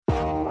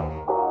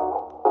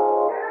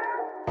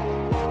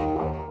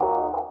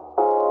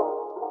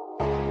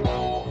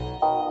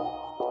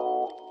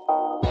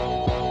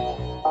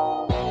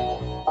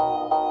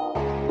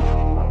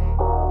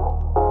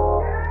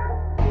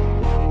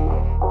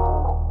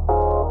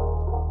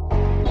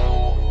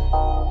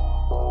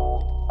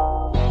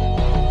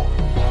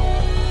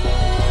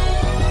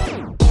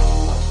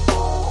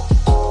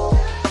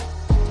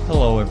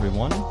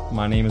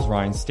name is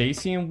Ryan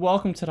Stacy, and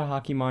welcome to the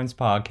Hockey Minds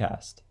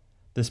podcast.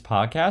 This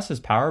podcast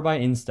is powered by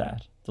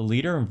Instat, the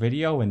leader in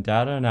video and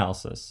data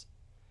analysis.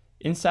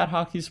 Instat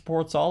Hockey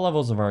supports all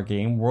levels of our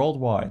game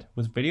worldwide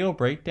with video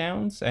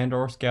breakdowns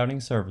and/or scouting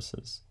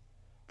services.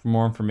 For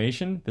more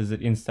information,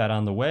 visit Instat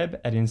on the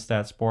web at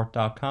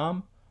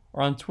instatsport.com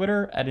or on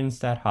Twitter at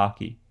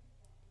InstatHockey.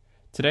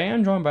 Today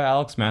I'm joined by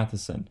Alex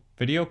Matheson,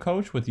 video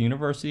coach with the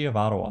University of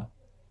Ottawa.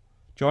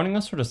 Joining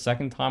us for the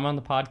second time on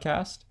the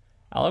podcast,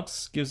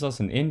 Alex gives us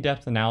an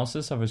in-depth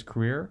analysis of his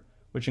career,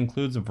 which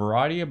includes a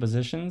variety of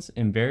positions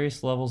in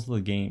various levels of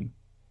the game.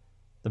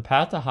 The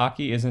path to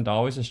hockey isn't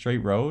always a straight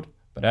road,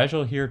 but as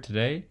you'll hear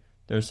today,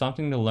 there's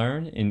something to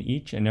learn in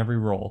each and every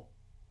role.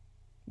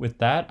 With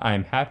that, I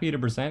am happy to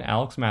present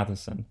Alex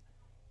Matheson,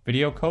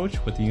 video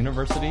coach with the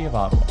University of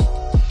Ottawa.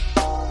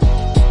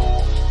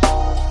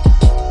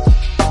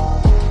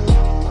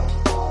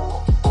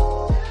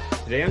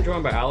 Today I'm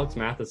joined by Alex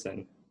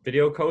Matheson,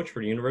 video coach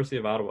for the University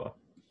of Ottawa.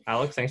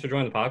 Alex, thanks for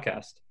joining the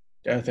podcast.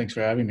 Yeah, thanks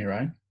for having me,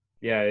 Ryan.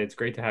 Yeah, it's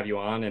great to have you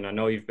on, and I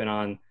know you've been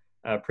on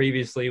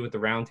previously with the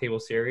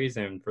Roundtable series,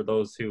 and for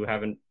those who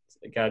haven't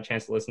got a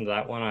chance to listen to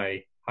that one,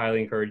 I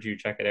highly encourage you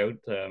to check it out.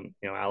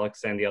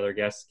 Alex and the other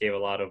guests gave a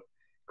lot of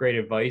great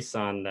advice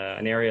on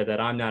an area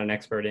that I'm not an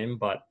expert in,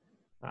 but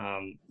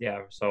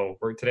so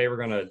today we're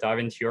going to dive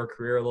into your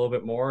career a little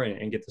bit more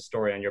and get the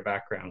story on your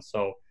background.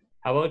 So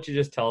how about you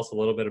just tell us a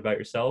little bit about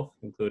yourself,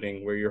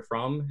 including where you're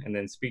from, and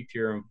then speak to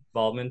your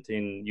involvement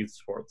in youth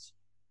sports?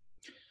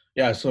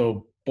 Yeah,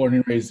 so born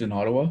and raised in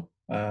Ottawa.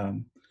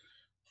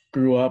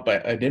 Grew up,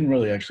 I didn't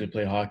really actually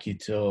play hockey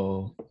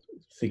till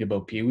think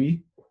about Pee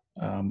Wee.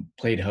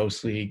 Played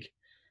house league.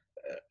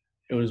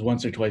 It was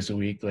once or twice a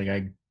week. Like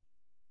I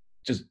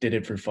just did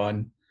it for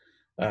fun.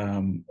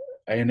 I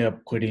ended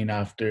up quitting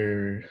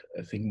after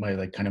I think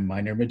my kind of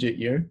minor midget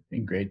year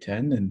in grade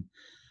 10, and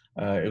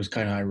it was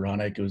kind of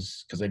ironic. It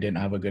was because I didn't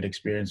have a good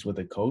experience with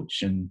a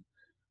coach, and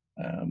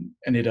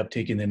ended up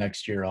taking the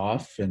next year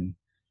off. And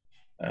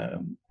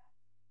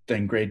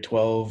then grade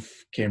 12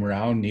 came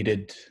around,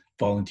 needed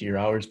volunteer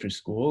hours for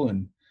school,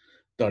 and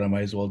thought I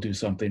might as well do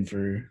something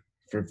for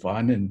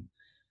fun,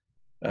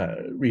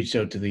 and reached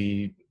out to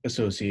the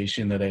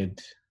association that I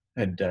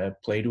had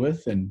played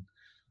with and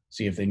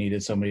see if they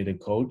needed somebody to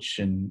coach.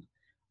 And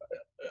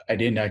I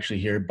didn't actually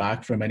hear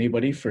back from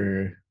anybody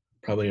for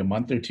probably a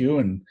month or two,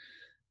 and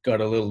got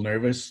a little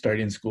nervous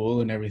starting school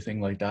and everything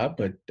like that,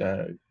 but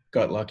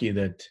got lucky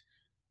that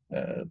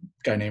a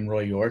guy named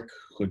Roy York,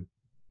 who'd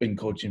been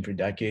coaching for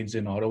decades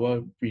in Ottawa,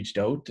 reached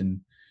out and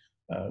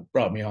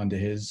brought me onto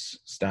his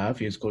staff.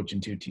 He was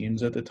coaching 2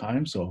 teams at the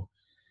time, so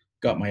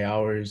got my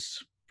hours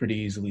pretty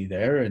easily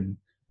there, and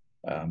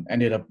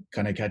ended up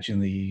kind of catching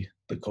the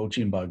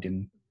coaching bug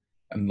and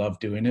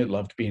loved doing it,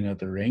 loved being at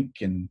the rink,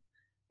 and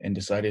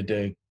decided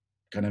to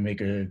kind of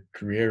make a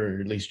career,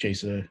 or at least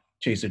chase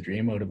a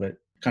dream out of it.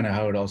 Kind of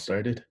how it all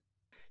started.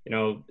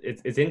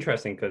 It's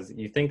interesting because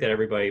you think that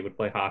everybody would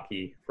play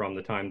hockey from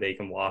the time they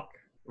can walk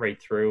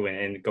right through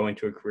and go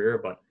into a career,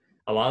 but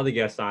a lot of the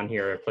guests on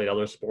here have played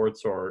other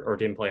sports or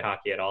didn't play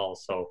hockey at all.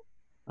 So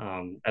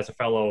as a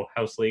fellow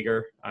house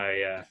leaguer,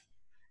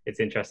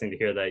 it's interesting to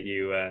hear that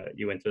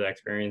you went through that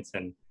experience.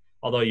 And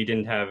although you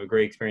didn't have a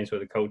great experience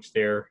with a coach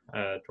there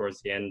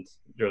towards the end,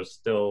 there was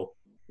still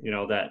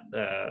that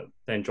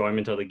the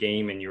enjoyment of the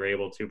game, and you were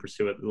able to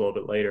pursue it a little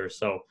bit later.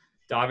 So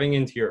diving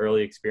into your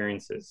early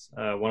experiences,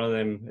 one of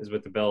them is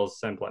with the Bell's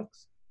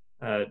Cineplex.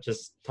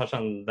 Just touch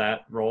on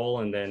that role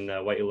and then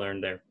what you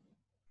learned there.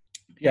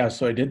 Yeah,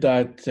 so I did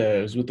that.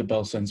 I was with the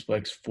Bell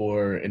Cineplex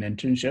for an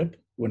internship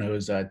when I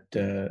was at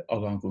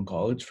Algonquin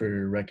College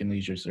for Rec and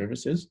Leisure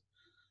Services.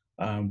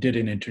 Did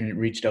an intern,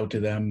 reached out to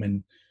them,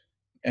 and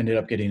ended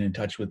up getting in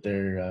touch with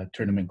their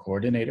tournament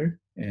coordinator,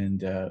 and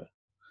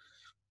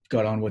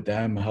got on with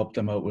them, helped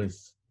them out with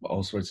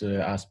all sorts of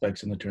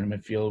aspects in the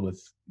tournament field, with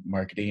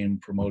marketing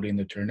and promoting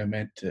the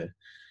tournament, to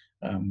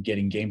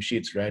getting game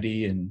sheets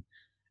ready, and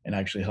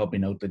actually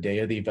helping out the day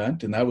of the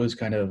event. And that was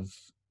kind of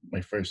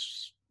my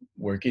first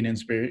working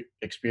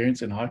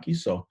experience in hockey.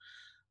 So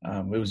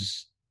it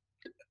was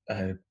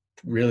a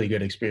really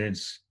good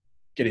experience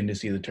getting to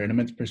see the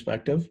tournament's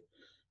perspective,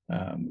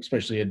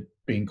 especially at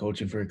being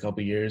coaching for a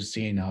couple of years,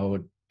 seeing how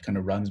it kind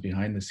of runs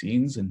behind the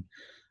scenes, and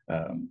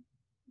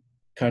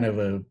kind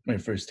of my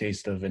first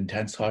taste of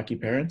intense hockey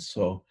parents.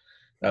 So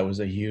that was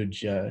a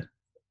huge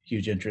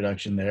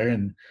introduction there,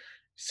 and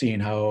seeing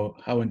how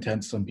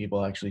intense some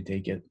people actually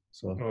take it.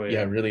 So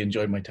yeah, really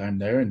enjoyed my time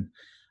there, and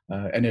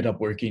ended up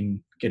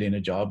getting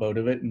a job out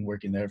of it, and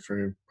working there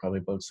for probably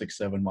about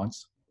 6-7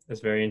 months.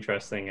 That's very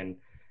interesting.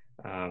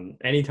 And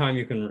anytime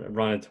you can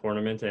run a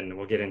tournament, and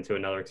we'll get into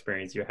another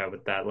experience you have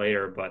with that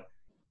later, but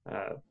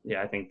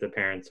I think the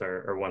parents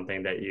are one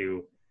thing that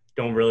you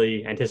don't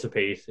really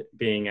anticipate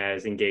being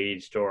as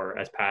engaged or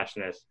as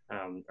passionate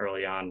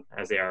early on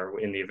as they are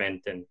in the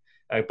event, and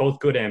both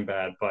good and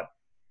bad, but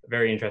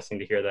very interesting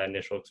to hear that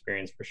initial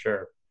experience for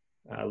sure.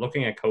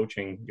 Looking at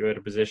coaching, you had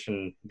a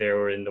position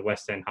there in the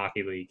West End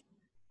Hockey League.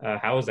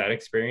 How was that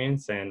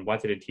experience, and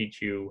what did it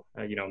teach you,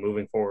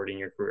 moving forward in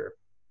your career?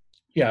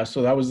 Yeah,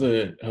 so that was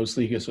the house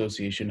league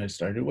association I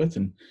started with,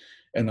 and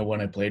the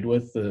one I played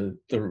with. The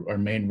our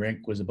main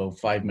rink was about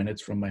 5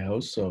 minutes from my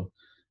house, so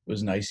it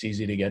was nice,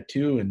 easy to get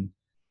to. And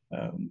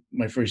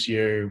my first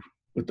year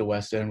with the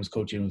West End was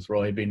coaching with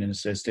Roy, being an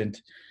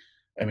assistant.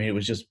 I mean, it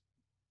was just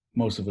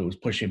most of it was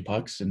pushing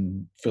pucks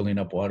and filling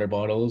up water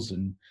bottles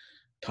and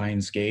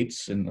tying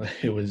skates, and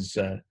it was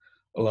a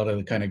lot of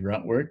the kind of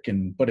grunt work.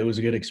 And but it was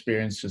a good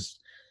experience. Just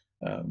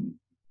um,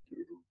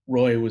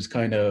 Roy was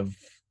kind of,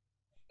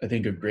 I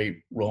think, a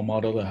great role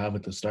model to have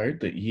at the start.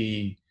 That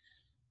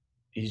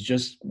he's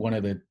just one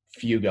of the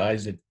few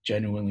guys that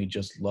genuinely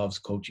just loves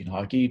coaching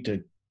hockey,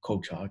 to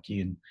coach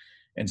hockey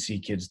and see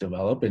kids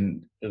develop.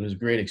 And it was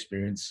a great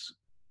experience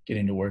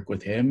getting to work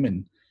with him.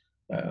 And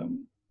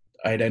um,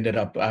 I'd ended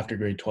up after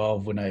grade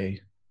 12 when I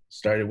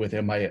started with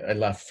him. I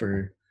left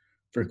for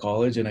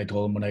college, and I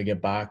told him when I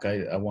get back,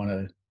 I want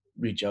to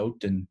reach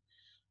out and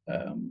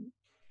um,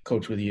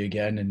 coach with you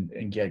again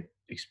and get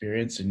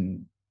experience.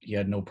 And he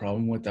had no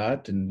problem with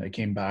that. And I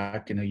came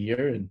back in a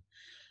year and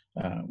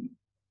um,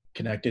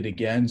 connected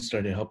again,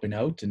 started helping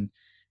out, and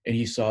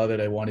he saw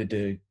that I wanted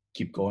to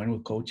keep going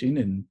with coaching,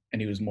 and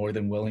he was more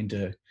than willing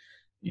to,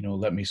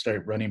 let me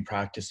start running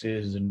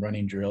practices and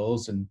running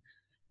drills. And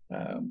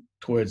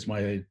towards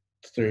my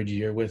third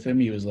year with him,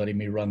 he was letting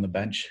me run the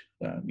bench,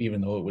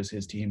 even though it was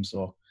his team.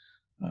 So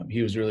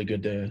he was really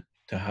good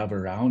to have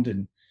around.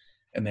 And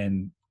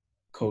then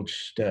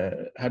coached,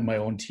 had my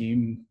own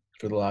team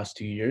for the last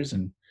 2 years,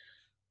 and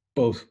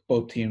both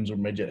teams were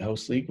midget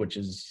house league, which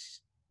is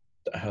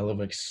a hell of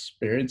an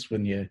experience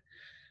when you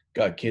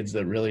got kids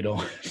that really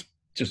don't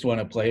just want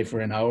to play for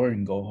an hour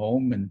and go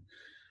home and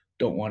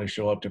don't want to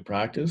show up to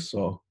practice.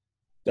 So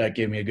that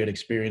gave me a good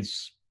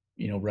experience,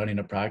 running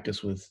a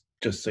practice with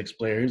just 6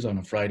 players on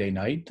a Friday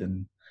night.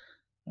 And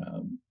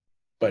um,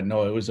 but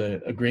no, it was a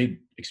great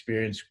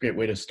experience, great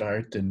way to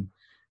start and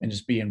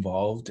just be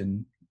involved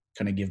and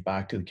kind of give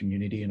back to the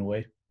community in a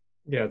way.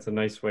 Yeah, it's a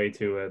nice way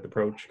to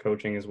approach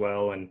coaching as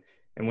well. And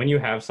when you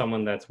have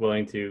someone that's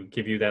willing to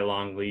give you that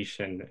long leash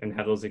and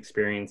have those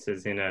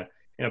experiences in a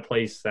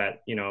place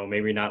that, you know,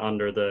 maybe not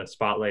under the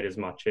spotlight as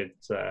much,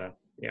 it's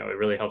it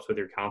really helps with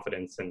your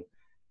confidence. And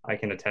I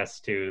can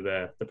attest to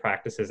the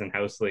practices in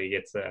house league.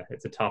 It's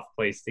a tough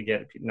place to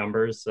get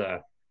numbers.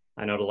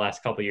 I know the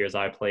last couple of years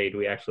I played,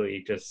 we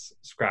actually just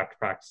scrapped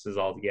practices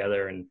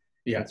altogether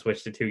Yeah, and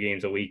switched to 2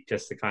 games a week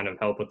just to kind of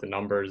help with the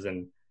numbers.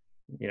 And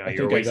I you're think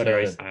I got wasting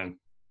your ice a time.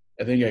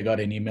 I think I got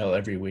an email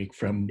every week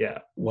from Yeah.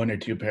 one or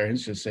two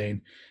parents just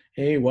saying,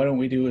 "Hey, why don't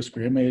we do a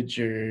scrimmage,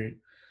 or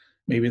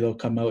maybe they'll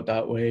come out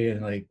that way."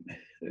 And like,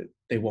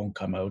 they won't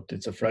come out.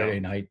 It's a No. Friday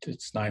night.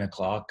 It's 9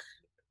 o'clock.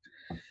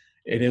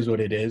 It is what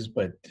it is.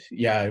 But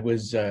yeah, it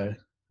was an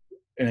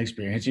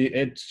experience.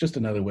 It's just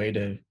another way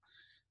to,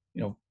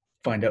 you know,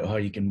 find out how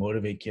you can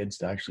motivate kids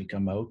to actually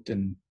come out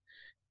and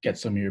get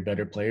some of your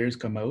better players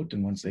come out.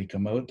 And once they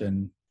come out,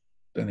 then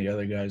the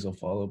other guys will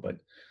follow. But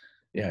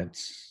yeah,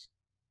 it's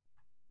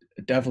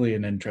definitely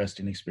an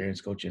interesting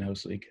experience coaching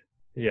house league.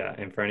 Yeah,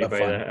 and for But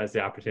anybody fun. that has the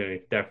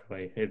opportunity,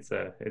 definitely, it's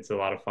a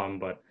lot of fun,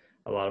 but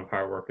a lot of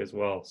hard work as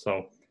well.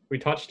 So we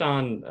touched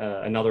on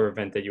another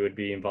event that you would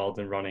be involved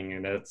in running,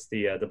 and that's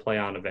the Play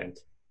On event.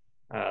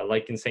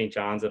 Like in St.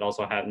 John's, it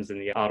also happens in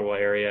the Ottawa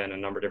area and a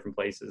number of different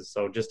places.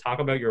 So just talk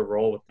about your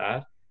role with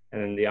that,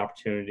 and then the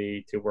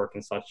opportunity to work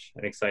in such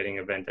an exciting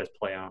event as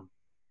Play On.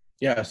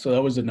 Yeah, so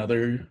that was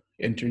another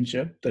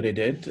internship that I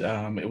did.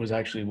 It was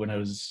actually when I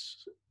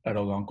was at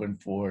Algonquin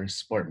for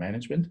sport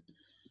management.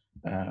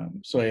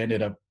 So I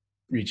ended up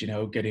reaching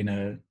out, getting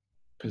a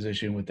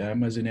position with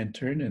them as an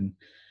intern,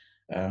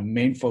 and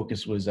main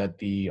focus was at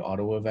the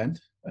Ottawa event.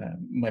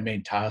 My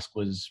main task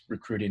was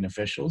recruiting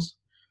officials,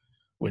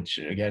 which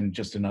again,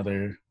 just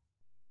another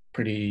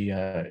pretty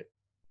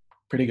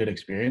pretty good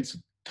experience.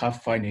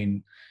 Tough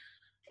finding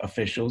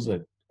officials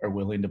that are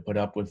willing to put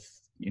up with,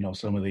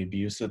 some of the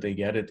abuse that they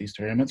get at these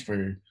tournaments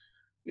for,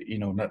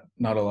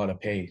 not a lot of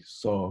pay.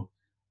 So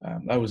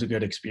that was a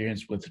good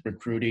experience with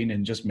recruiting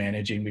and just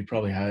managing. We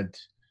probably had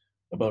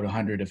about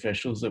 100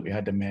 officials that we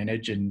had to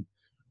manage and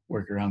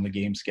work around the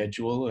game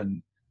schedule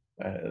and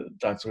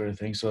that sort of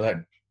thing. So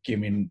that gave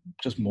me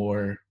just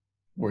more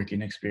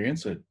working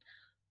experience that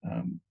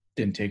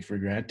didn't take for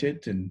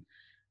granted. And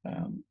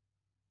um,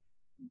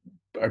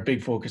 our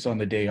big focus on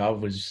the day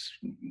of was,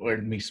 or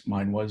at least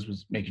mine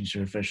was making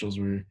sure officials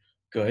were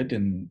good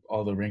and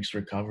all the rinks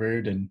were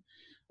covered. And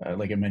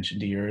like I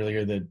mentioned to you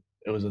earlier, that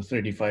it was a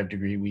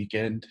 35-degree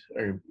weekend,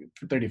 or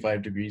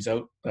 35 degrees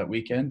out that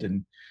weekend,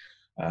 and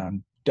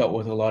dealt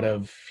with a lot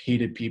of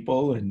heated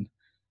people, and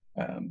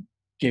um,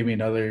 gave me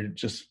another,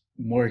 just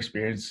more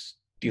experience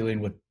dealing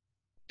with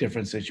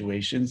different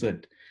situations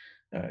that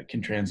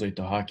can translate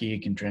to hockey,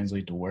 can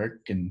translate to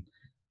work. And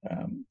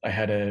I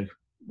had a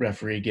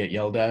referee get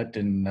yelled at,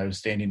 and I was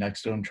standing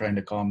next to him trying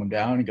to calm him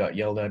down. He got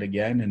yelled at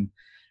again,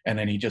 and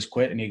then he just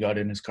quit and he got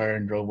in his car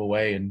and drove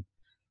away. And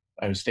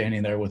I was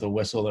standing there with a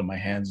whistle in my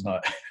hands,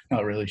 not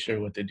not really sure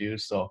what to do.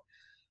 So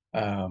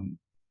um,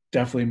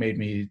 definitely made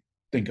me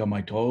think on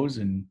my toes.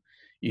 And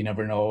you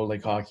never know,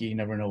 like hockey, you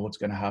never know what's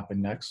going to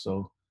happen next.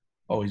 So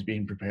always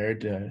being prepared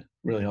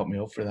really helped me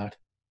out for that.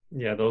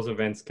 Yeah, those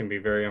events can be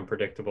very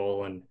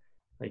unpredictable, and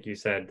like you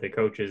said,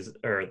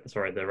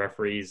 the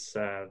referees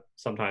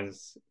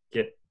sometimes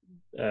get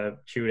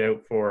chewed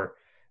out for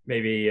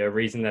maybe a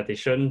reason that they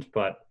shouldn't.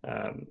 But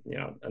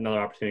another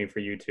opportunity for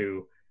you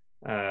to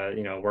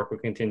work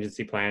with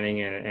contingency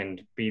planning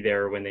and be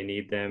there when they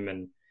need them,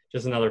 and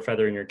just another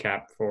feather in your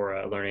cap for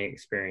a learning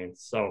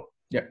experience. So,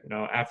 Yeah.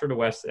 after the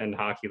West End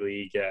Hockey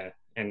League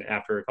and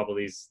after a couple of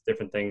these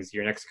different things,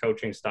 your next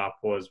coaching stop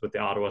was with the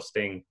Ottawa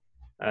Sting.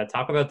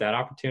 Talk about that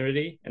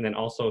opportunity, and then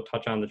also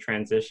touch on the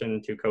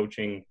transition to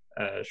coaching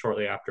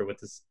shortly after with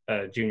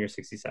the Junior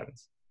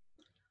 67s.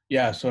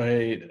 Yeah, so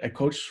I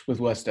coached with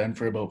West End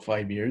for about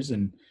 5 years,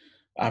 and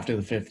after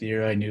the fifth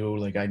year, I knew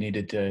like I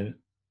needed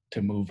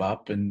to move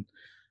up and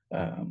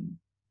um,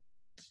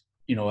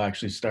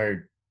 actually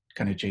start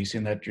kind of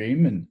chasing that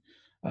dream.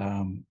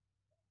 And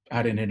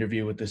had an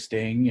interview with the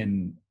Sting,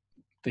 and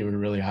they were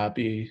really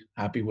happy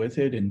with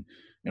it, and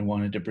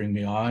wanted to bring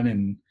me on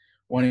and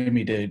wanted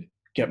me to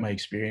get my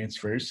experience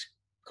first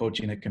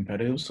coaching at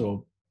competitive.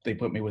 So they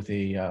put me with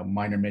a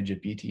minor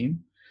midget B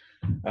team.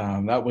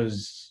 That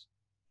was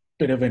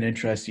a bit of an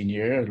interesting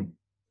year. I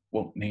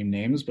won't name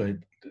names, but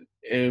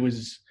it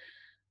was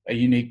a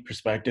unique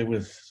perspective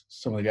with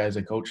some of the guys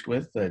I coached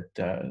with that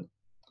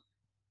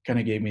kind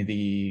of gave me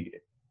the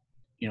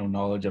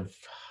knowledge of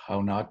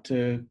how not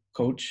to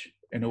coach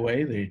in a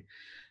way. They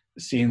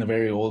seeing the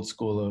very old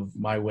school of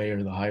my way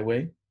or the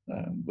highway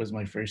was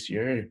my first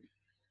year,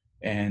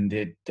 and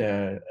it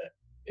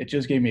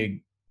just gave me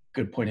a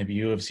good point of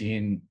view of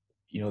seeing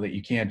that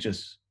you can't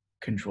just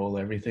control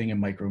everything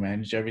and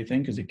micromanage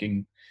everything, because it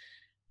can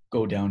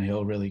go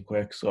downhill really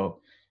quick. So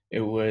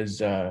it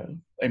was I'll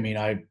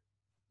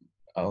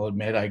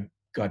admit I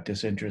got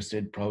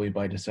disinterested probably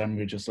by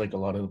December, just like a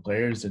lot of the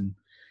players, and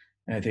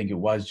I think it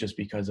was just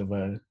because of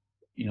the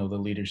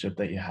leadership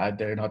that you had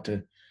there. Not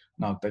to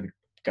knock the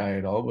guy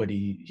at all, but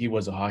he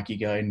was a hockey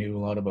guy, knew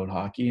a lot about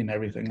hockey and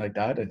everything like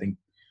that. I think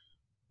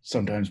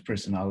sometimes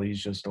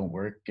personalities just don't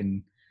work,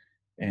 and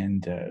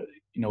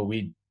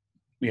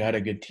we had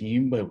a good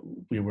team, but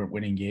we weren't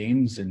winning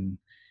games, and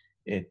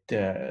it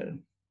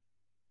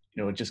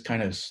it just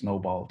kind of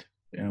snowballed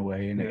in a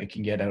way, and Yeah. it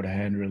can get out of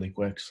hand really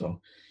quick.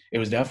 So it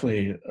was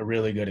definitely a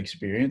really good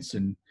experience,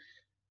 and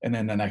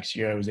then the next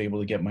year I was able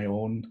to get my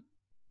own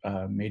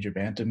major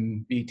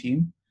bantam B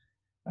team.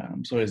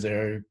 So I was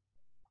there,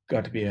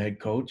 got to be a head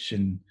coach,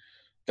 and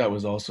that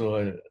was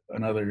also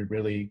another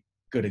really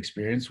good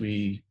experience.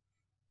 We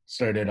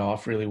started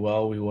off really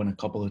well. We won a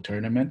couple of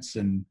tournaments,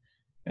 and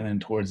then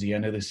towards the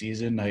end of the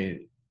season, I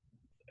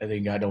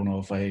think, I don't know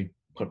if I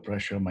put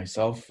pressure on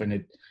myself, and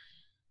it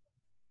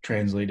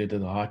translated to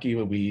the hockey,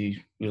 but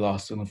we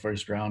lost in the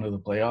first round of the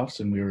playoffs,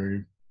 and we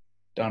were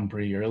done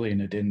pretty early,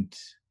 and it didn't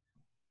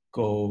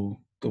go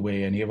the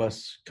way any of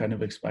us kind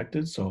of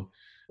expected. So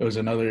it was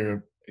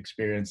another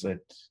experience that,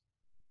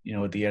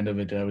 at the end of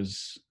it, I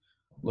was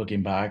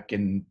looking back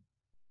and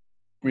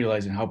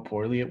realizing how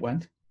poorly it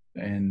went.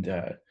 And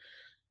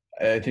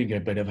I think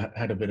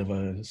had a bit of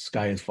a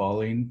sky is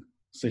falling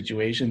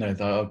situation. I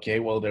thought, okay,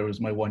 well, there was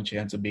my one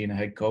chance of being a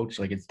head coach.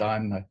 Like, it's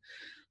done, I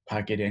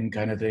pack it in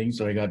kind of thing.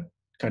 So I got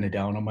kind of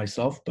down on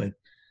myself, but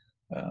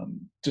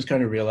just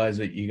kind of realized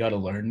that you got to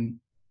learn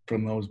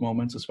from those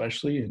moments,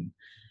 especially. And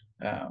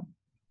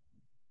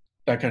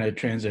that kind of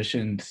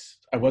transitioned.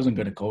 I wasn't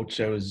going to coach.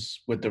 I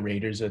was with the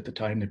Raiders at the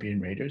time, the Nepean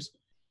Raiders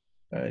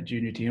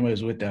junior team. I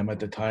was with them at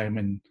the time,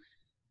 and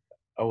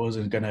I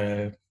wasn't going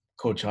to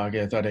coach hockey.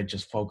 I thought I'd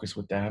just focus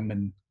with them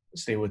and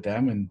stay with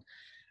them, and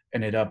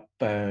ended up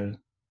while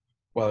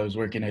I was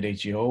working at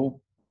HEO,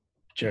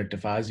 Jarek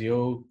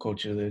DeFazio,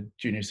 coach of the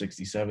Junior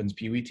 67s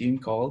Pee Wee team,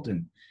 called,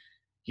 and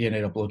he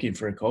ended up looking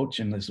for a coach,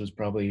 and this was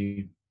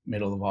probably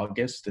middle of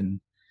August,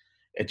 and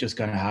it just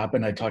kind of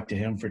happened. I talked to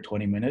him for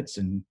 20 minutes,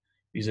 and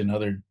he's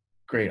another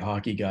great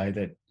hockey guy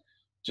that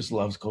just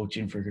loves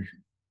coaching for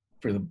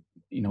the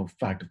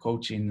fact of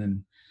coaching,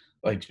 and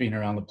likes being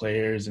around the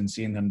players and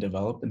seeing them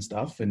develop and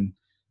stuff. And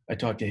I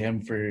talked to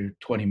him for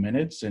 20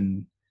 minutes,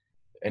 and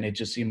it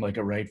just seemed like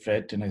a right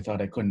fit, and I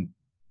thought I couldn't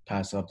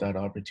pass up that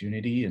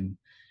opportunity and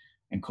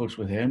coach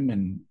with him,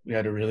 and we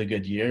had a really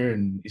good year,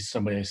 and he's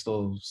somebody I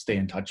still stay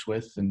in touch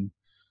with, and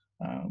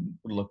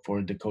would look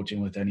forward to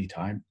coaching with any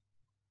time.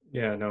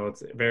 Yeah, no,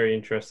 it's very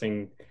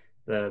interesting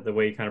the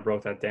way you kind of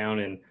broke that down,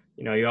 and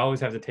you always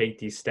have to take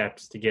these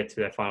steps to get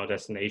to that final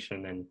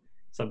destination, and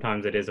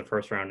sometimes it is a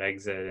first round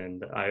exit,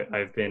 and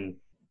I've been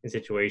in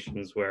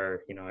situations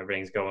where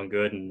everything's going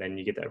good, and then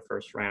you get that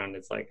first round,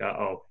 it's like,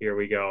 oh, here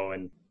we go,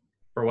 and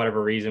for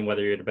whatever reason,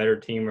 whether you're the better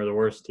team or the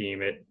worst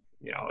team, it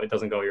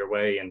doesn't go your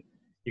way, and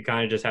you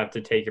kind of just have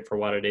to take it for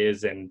what it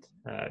is, and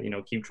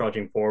keep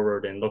trudging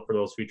forward and look for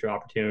those future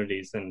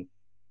opportunities. And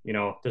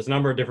there's a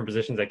number of different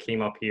positions that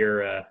came up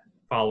here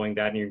following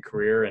that in your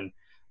career, and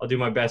I'll do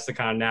my best to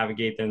kind of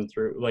navigate them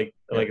through like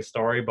a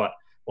story, but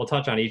we'll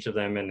touch on each of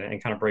them and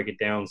kind of break it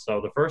down. So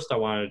the first I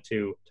wanted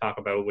to talk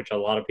about, which a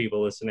lot of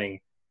people listening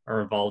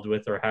are involved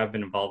with or have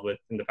been involved with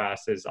in the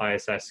past, is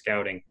ISS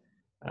scouting.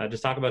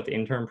 Just talk about the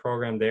intern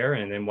program there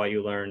and then what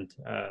you learned,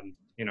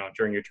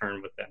 during your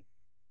turn with them.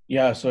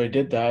 Yeah, so I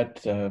did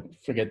that.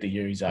 Forget the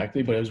year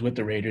exactly, but I was with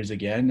the Raiders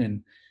again,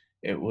 and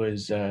it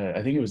was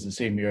I think it was the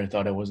same year I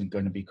thought I wasn't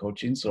going to be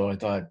coaching. So I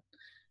thought,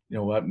 you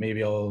know what,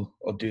 maybe I'll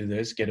do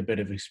this, get a bit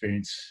of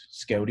experience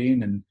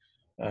scouting and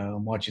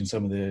watching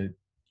some of the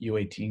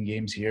U18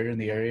 games here in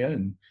the area,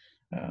 and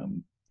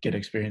get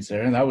experience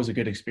there. And that was a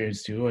good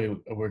experience too.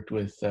 I worked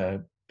with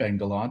Ben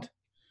Gallant,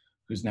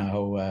 who's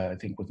now I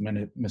think with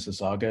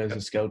Mississauga as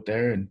a scout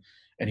there,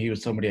 and he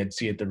was somebody I'd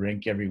see at the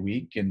rink every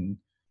week and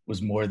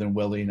was more than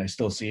willing. I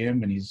still see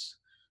him, and he's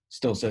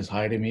still says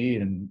hi to me.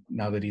 And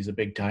now that he's a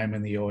big time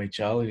in the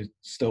OHL, he's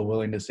still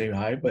willing to say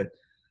hi. But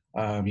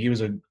he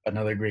was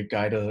another great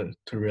guy to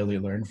really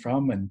learn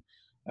from, and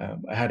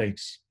I had a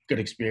good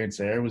experience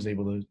there. Was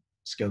able to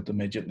scout the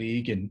midget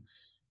league,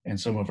 and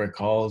some of our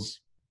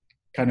calls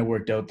kind of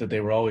worked out that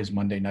they were always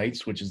Monday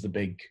nights, which is the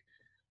big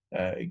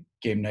uh,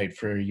 game night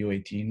for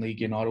U18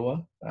 league in Ottawa.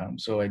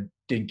 So I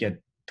didn't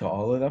get to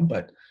all of them,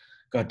 but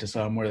got to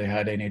some where they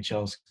had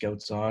NHL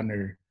scouts on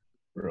or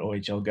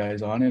OHL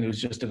guys on, and it was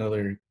just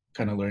another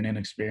kind of learning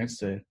experience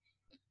to,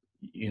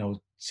 you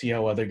know, see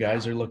how other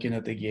guys are looking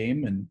at the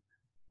game. And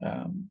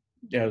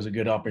yeah, it was a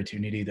good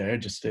opportunity there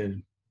just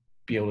to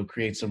be able to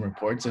create some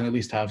reports and at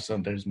least have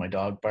some. There's my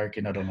dog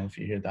barking. I don't know if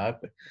you hear that,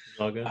 but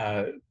All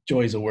good.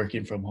 joys of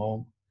working from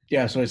home.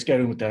 Yeah, so I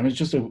scouted with them. It's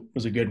just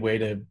was a good way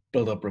to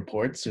build up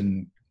reports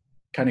and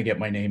kind of get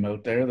my name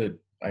out there that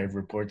I have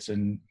reports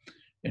in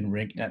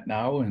RinkNet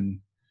now. And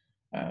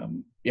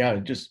yeah,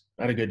 just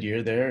had a good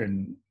year there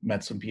and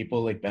met some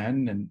people like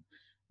Ben, and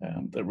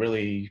that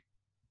really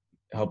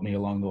helped me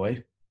along the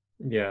way.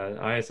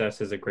 Yeah, ISS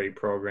is a great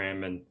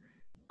program, and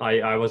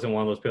I wasn't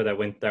one of those people that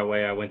went that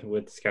way. I went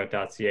with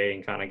Scout.ca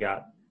and kind of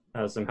got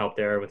some help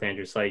there with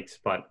Andrew Sykes,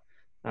 but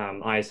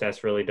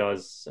ISS really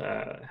does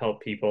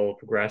help people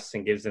progress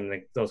and gives them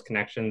those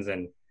connections.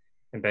 And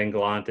Ben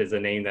Gallant is a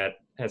name that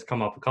has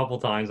come up a couple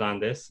times on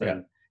this, and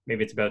Yeah.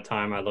 maybe it's about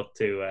time I look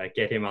to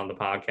get him on the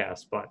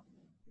podcast. But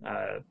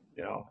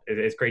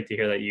it's great to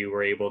hear that you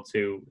were able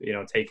to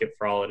take it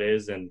for all it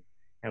is and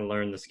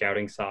learn the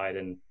scouting side,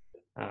 and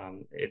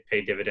it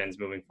paid dividends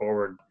moving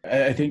forward.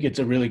 I think it's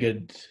a really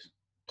good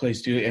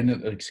place to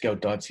end, like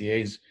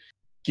Scout.ca is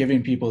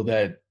giving people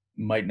that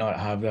might not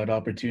have that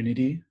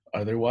opportunity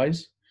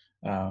otherwise.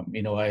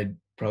 You know, I'd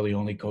probably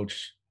only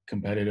coach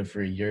competitive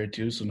for a year or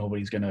two, so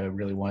nobody's going to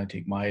really want to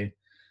take my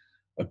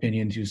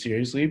opinion too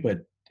seriously,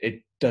 but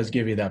it does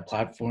give you that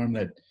platform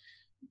that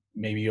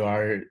maybe you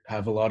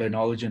have a lot of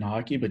knowledge in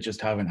hockey but just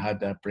haven't had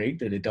that break,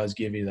 that it does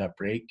give you that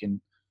break. And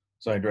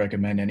so I'd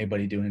recommend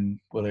anybody doing,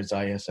 whether it's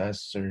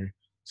ISS or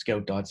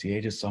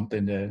Scout.ca, just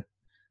something to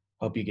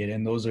help you get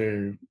in.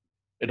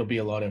 It'll be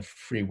a lot of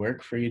free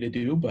work for you to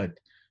do, but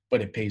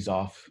it pays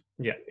off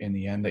Yeah. in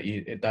the end.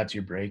 That's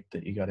your break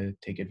that you got to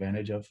take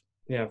advantage of.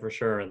 Yeah, for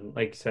sure. And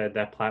like you said,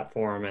 that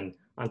platform, and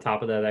on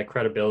top of that, that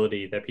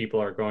credibility that people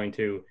are going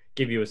to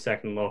give you a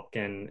second look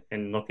and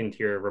look into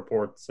your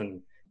reports,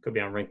 and could be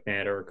on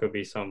RinkNet or it could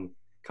be some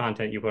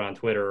content you put on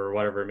Twitter or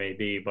whatever it may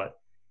be. But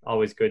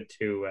always good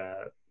to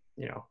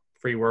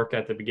free work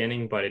at the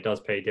beginning, but it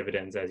does pay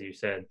dividends, as you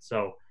said.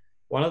 So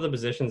one of the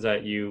positions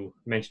that you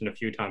mentioned a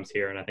few times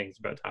here, and I think it's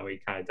about time we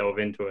kind of dove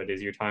into it,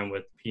 is your time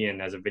with PN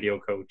as a video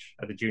coach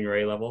at the junior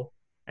A level.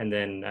 And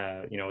then,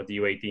 with the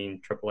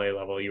U18 AAA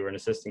level, you were an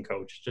assistant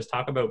coach. Just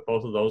talk about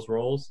both of those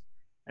roles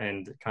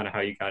and kind of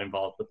how you got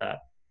involved with that.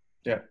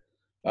 Yeah.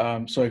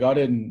 So I got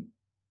in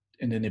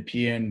the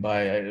Nepean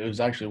it was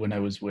actually when I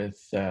was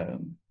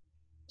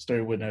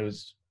started when I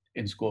was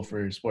in school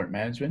for sport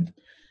management.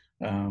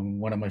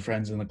 One of my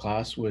friends in the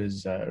class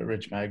was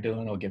Rich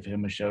Magdalene. I'll give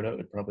him a shout out.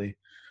 It probably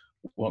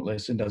won't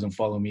listen, doesn't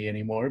follow me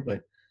anymore,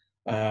 but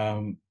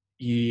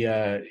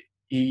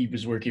he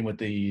was working with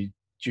the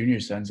junior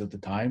sons at the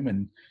time,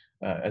 and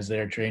as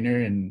their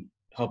trainer, and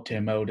helped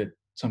him out at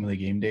some of the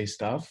game day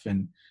stuff,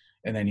 and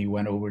then he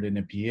went over to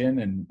Nepean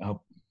and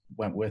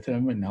went with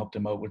him and helped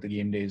him out with the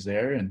game days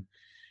there,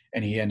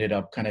 and he ended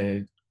up kind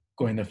of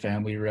going the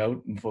family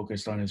route and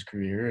focused on his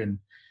career and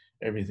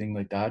everything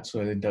like that.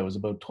 So I think that was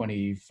about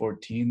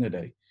 2014 that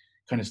I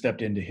kind of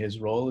stepped into his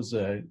role as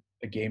a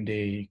game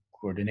day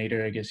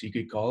coordinator, I guess you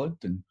could call it,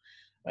 and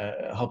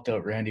helped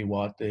out Randy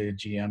Watt, the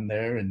GM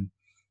there, and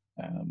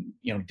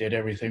did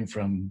everything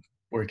from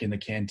working the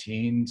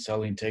canteen,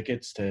 selling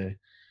tickets, to,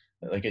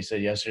 like I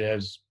said yesterday, I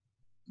was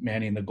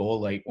manning the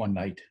goal light one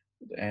night,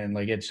 and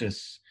like it's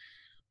just,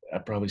 I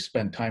probably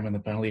spent time in the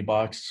penalty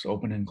box,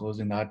 opening and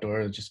closing that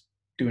door, just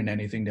doing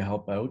anything to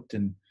help out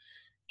and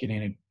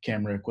getting a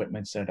camera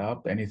equipment set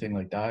up, anything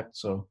like that.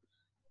 So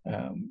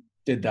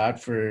did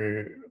that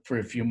for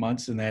a few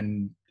months, and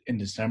then in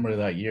December of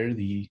that year,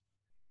 the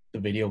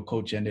video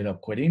coach ended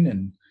up quitting,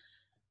 and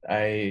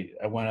I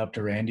went up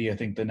to Randy, I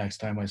think the next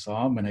time I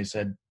saw him, and I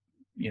said,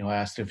 I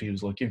asked if he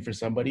was looking for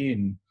somebody,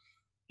 and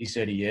he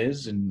said he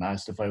is, and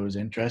asked if I was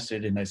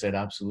interested, and I said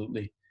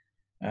absolutely.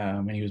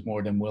 And he was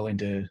more than willing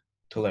to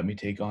let me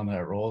take on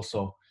that role.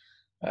 So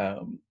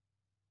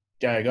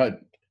yeah,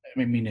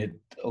 I mean,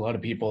 a lot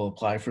of people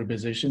apply for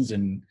positions,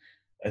 and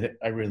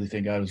I really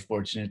think I was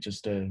fortunate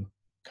just to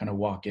kind of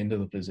walk into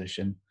the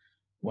position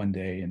one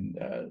day, and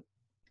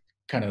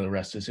kind of the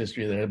rest is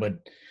history there. But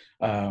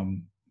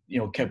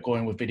kept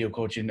going with video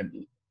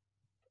coaching.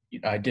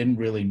 I didn't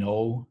really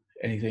know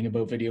anything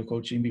about video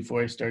coaching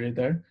before I started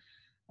there.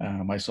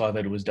 I saw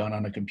that it was done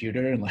on a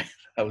computer, and like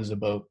that was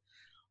about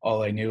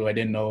all I knew. I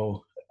didn't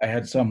know. I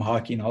had some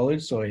hockey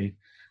knowledge, so I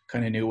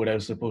kind of knew what I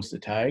was supposed to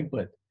tag.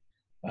 But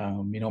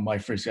my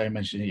first, I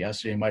mentioned it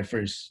yesterday, my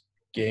first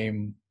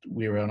game,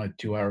 we were on a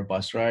 2-hour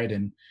bus ride,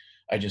 and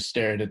I just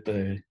stared at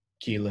the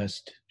key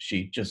list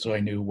sheet just so I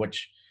knew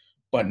which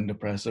button to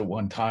press at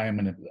one time.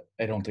 And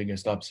I don't think I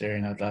stopped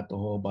staring at that the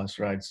whole bus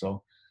ride.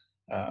 So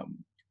a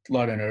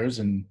lot of nerves,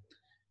 and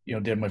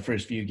did my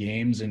first few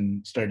games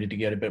and started to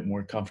get a bit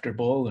more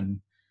comfortable. And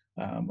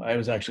I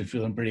was actually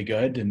feeling pretty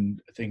good. And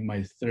I think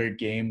my third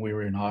game, we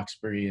were in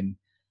Hawkesbury, and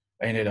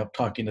I ended up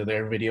talking to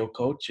their video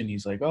coach, and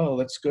he's like, "Oh,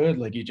 that's good.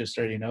 Like, you just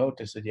starting out?"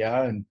 I said,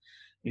 "Yeah." And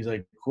he's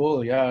like,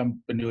 "Cool. Yeah,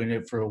 I've been doing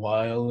it for a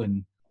while."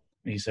 And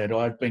he said, "Oh,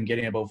 I've been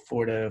getting about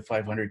 400 to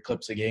 500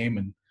 clips a game."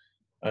 And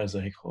I was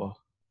like, "Well,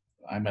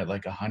 I'm at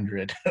like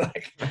 100."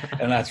 Like,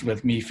 and that's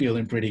with me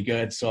feeling pretty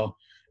good. So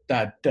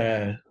that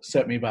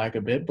set me back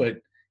a bit,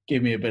 but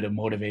gave me a bit of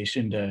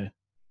motivation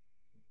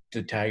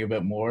to tag a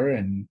bit more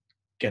and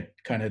get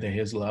kind of to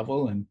his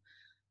level. And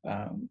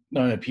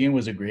no, Nepean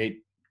was a great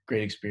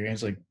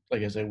experience. Like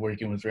I said,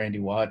 working with Randy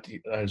Watt,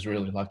 I was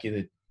really lucky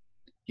that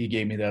he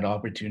gave me that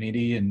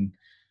opportunity, and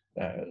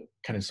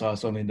kind of saw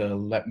something to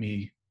let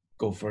me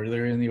go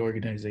further in the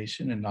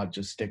organization and not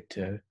just stick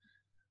to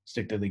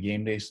the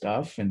game day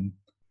stuff. And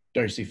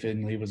Darcy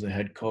Finley was the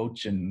head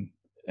coach, and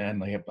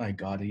like, my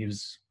God, he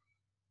was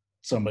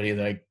somebody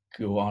that I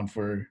could go on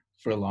for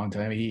a long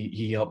time.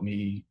 He helped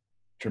me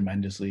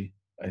tremendously.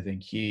 I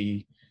think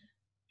he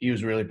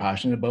was really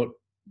passionate about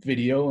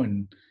video,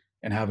 and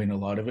having a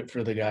lot of it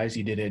for the guys.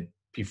 He did it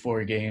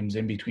before games,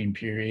 in between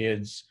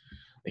periods.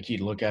 Like, he'd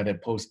look at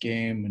it post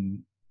game, and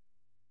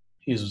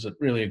he was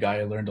really a guy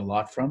I learned a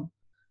lot from.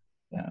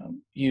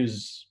 He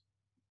was,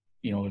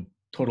 a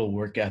total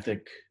work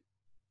ethic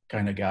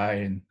kind of guy.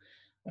 And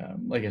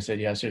like I said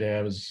yesterday,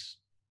 I was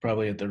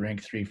probably at the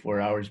rink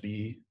 3-4 hours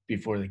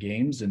before the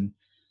games, and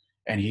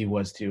he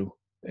was too.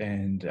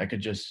 And I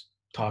could just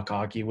talk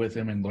hockey with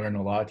him and learn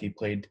a lot. He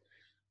played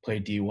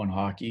D1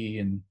 hockey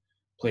and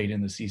played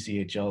in the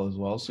CCHL as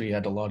well, so he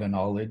had a lot of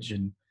knowledge.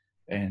 And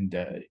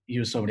he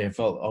was somebody I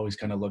felt always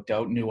kind of looked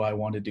out, knew I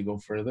wanted to go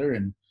further,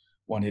 and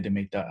wanted to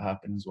make that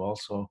happen as well.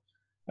 So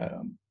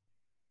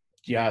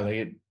yeah, like,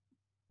 it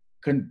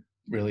couldn't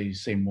really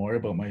say more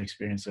about my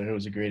experience there. It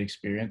was a great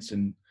experience,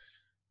 and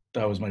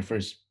that was my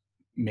first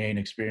main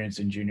experience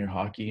in junior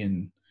hockey,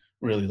 and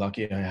really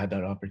lucky I had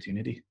that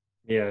opportunity.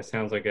 Yeah, it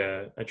sounds like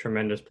a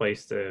tremendous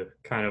place to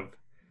kind of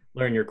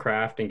learn your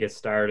craft and get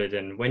started.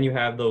 And when you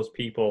have those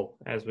people,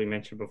 as we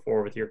mentioned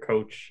before with your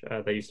coach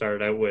that you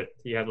started out with,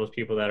 you have those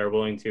people that are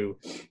willing to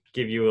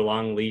give you a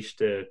long leash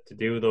to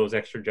do those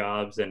extra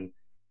jobs and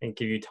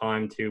give you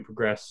time to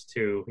progress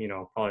to,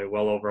 probably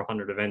well over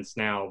 100 events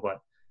now. But,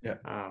 Yeah.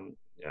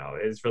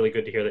 It's really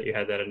good to hear that you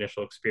had that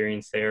initial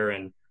experience there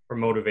and were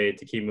motivated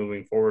to keep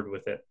moving forward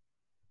with it.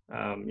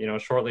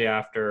 Shortly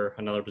after,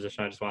 another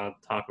position I just wanted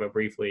to talk about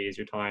briefly is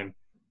your time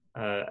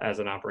as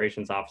an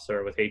operations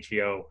officer with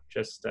HEO.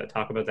 Just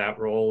talk about that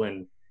role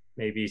and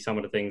maybe some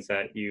of the things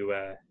that you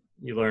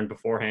learned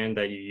beforehand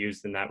that you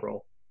used in that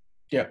role.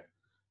 Yeah.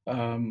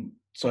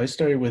 So I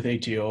started with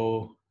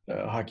HEO,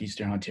 Hockey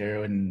Eastern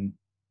Ontario, in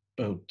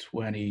about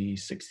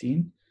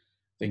 2016.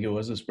 I think it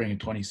was the spring of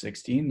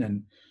 2016.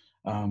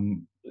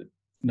 And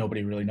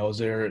nobody really knows,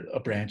 they're a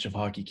branch of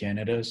Hockey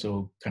Canada,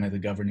 so kind of the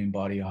governing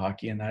body of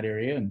hockey in that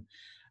area. And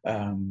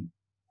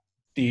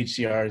the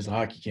HCR is the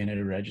Hockey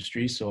Canada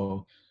registry,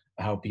 so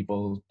how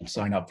people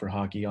sign up for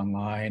hockey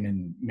online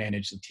and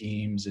manage the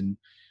teams and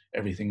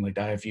everything like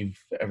that. If you've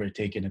ever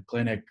taken a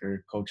clinic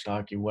or coached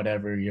hockey,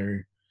 whatever,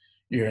 you're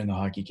in the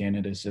Hockey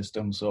Canada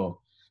system.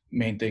 So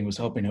main thing was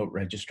helping out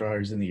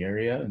registrars in the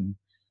area, and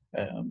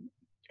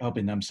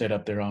helping them set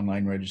up their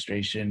online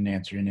registration,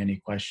 answering any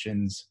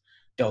questions.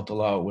 Dealt a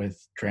lot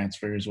with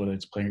transfers, whether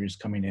it's players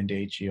coming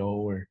into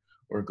HEO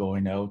or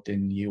going out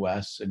in the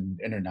US, and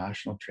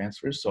international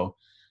transfers. So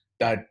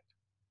that,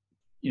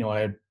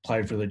 I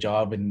applied for the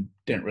job and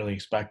didn't really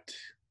expect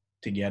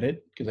to get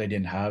it, because I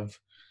didn't have a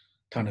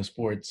ton of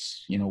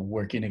sports,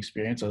 working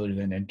experience other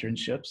than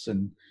internships,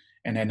 and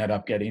ended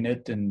up getting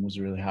it and was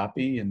really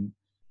happy. And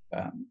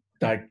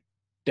that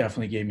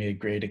definitely gave me a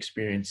great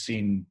experience,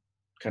 seeing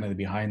kind of the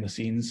behind the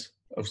scenes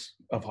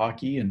of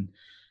hockey,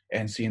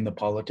 and seeing the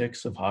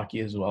politics of hockey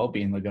as well,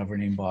 being the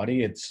governing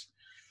body.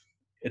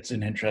 It's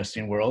an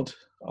interesting world.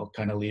 I'll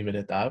kind of leave it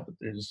at that, but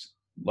there's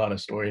a lot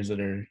of stories that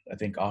are, I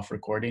think, off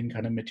recording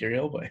kind of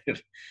material.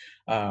 But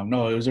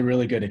no, it was a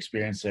really good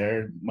experience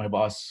there. My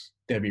boss,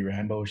 Debbie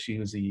Rambo, she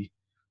is the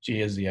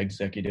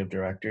executive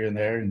director in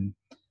there, and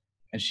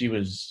she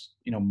was,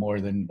 more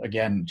than,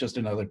 again, just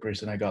another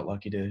person I got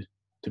lucky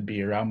to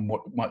be around,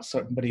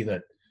 somebody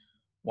that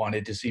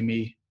wanted to see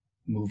me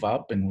move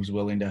up and was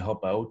willing to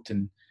help out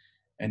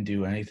and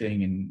do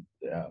anything.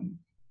 And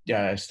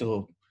yeah, I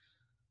still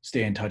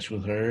stay in touch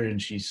with her,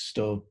 and she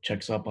still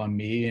checks up on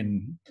me.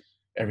 And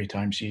every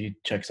time she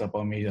checks up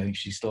on me, I think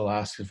she still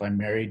asks if I'm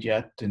married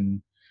yet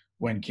and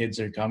when kids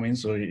are coming.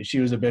 So she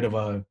was a bit of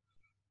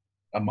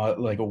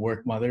like a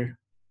work mother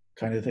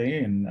kind of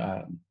thing. And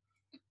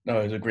no,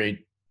 it was a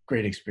great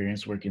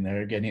experience working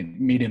there,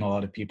 meeting a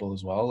lot of people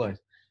as well.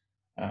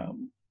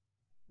 Um,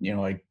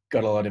 I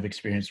got a lot of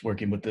experience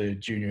working with the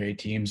junior A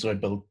team, so I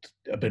built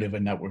a bit of a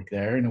network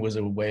there, and it was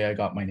a way I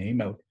got my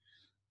name out.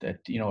 That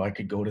I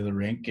could go to the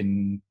rink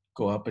and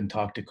go up and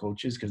talk to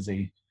coaches because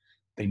they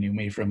knew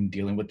me from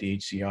dealing with the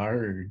HCR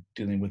or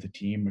dealing with a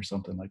team or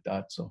something like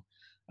that. So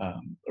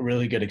a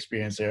really good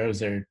experience there. I was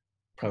there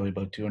probably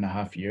about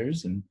 2.5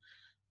 years, and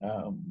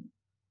um,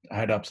 I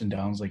had ups and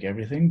downs like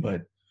everything,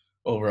 but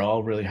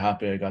overall, really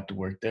happy I got to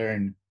work there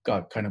and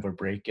got kind of a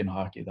break in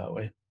hockey that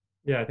way.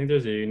 Yeah, I think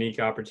there's a unique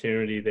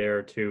opportunity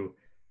there to,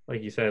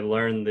 like you said,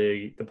 learn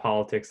the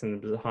politics and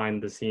the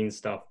behind the scenes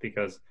stuff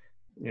because,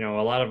 a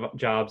lot of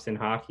jobs in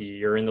hockey,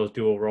 you're in those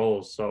dual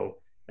roles. So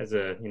as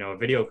a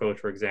video coach,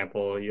 for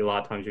example, a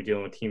lot of times you're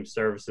dealing with team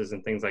services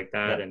and things like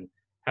that. Yeah. And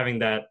having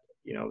that,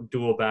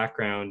 dual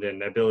background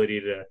and ability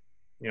to,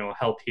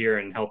 help here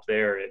and help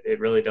there, it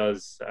really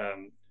does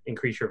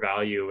increase your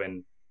value.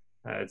 And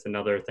it's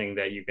another thing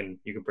that you can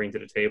bring to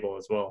the table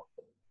as well.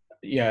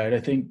 Yeah, and I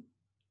think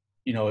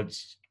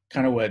it's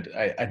kind of what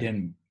I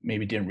didn't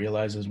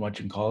realize as much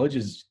in college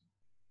is,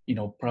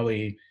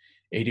 probably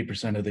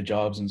 80% of the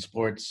jobs in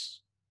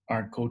sports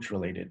aren't coach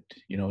related.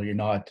 You're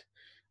not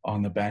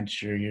on the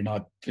bench or you're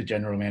not the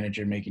general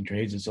manager making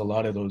trades. It's a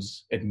lot of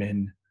those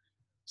admin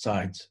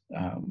sides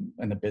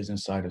and the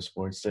business side of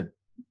sports that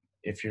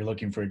if you're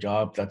looking for a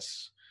job,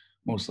 that's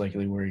most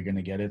likely where you're going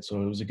to get it.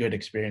 So it was a good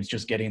experience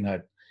just getting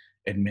that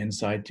admin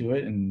side to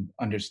it and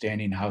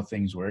understanding how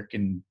things work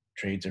and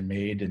trades are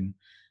made and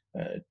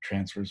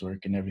transfers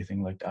work and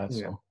everything like that.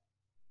 Yeah. So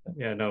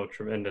Yeah, no,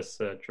 tremendous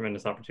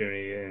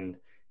opportunity and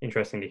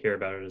interesting to hear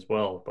about it as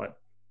well. But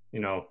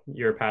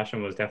your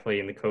passion was definitely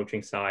in the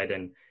coaching side,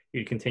 and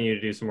you continue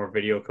to do some more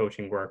video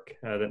coaching work.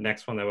 The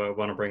next one that I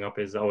want to bring up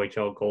is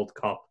OHL Gold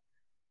Cup.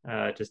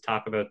 Just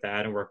talk about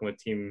that and working with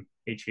Team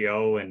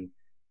HEO and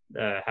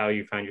how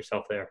you find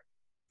yourself there.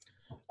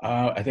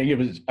 I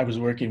think I was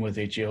working with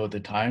HEO at the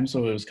time,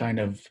 so it was kind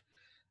of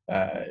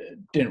uh,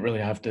 didn't really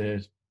have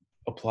to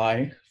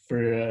apply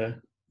for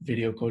a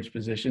video coach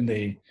position.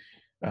 It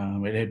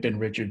had been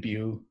Richard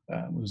Bew,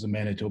 who was a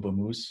Manitoba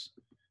Moose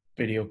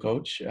video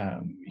coach.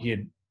 He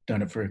had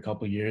done it for a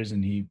couple of years,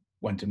 and he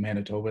went to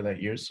Manitoba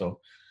that year. So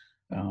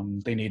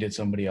they needed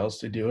somebody else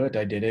to do it.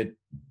 I did it.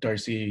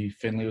 Darcy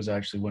Finley was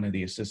actually one of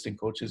the assistant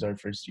coaches our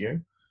first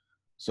year,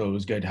 so it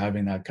was good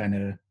having that kind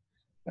of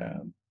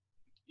um,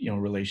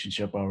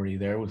 relationship already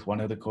there with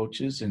one of the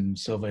coaches. And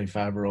Sylvain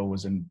Favreau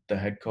was the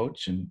head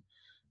coach, and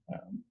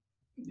um,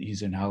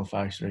 he's in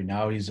Halifax right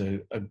now. He's a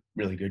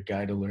really good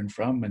guy to learn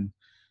from, and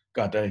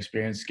got that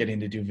experience getting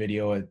to do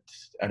video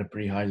at a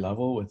pretty high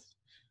level with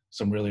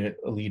some really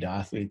elite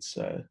athletes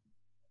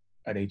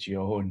at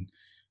HEO. And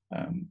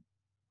um,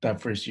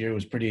 that first year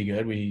was pretty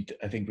good.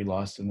 I think we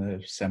lost in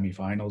the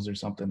semifinals or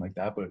something like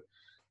that, but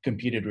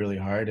competed really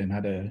hard and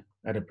had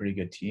a pretty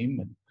good team.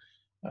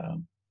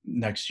 And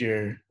next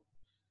year,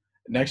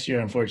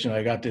 unfortunately,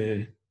 I got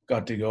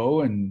to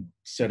go and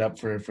set up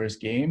for a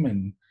first game,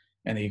 and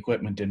the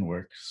equipment didn't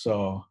work.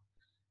 So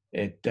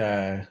it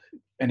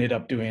ended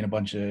up doing a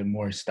bunch of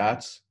more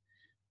stats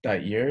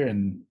that year,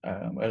 and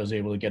I was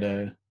able to get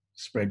a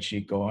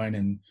spreadsheet going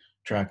and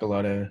track a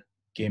lot of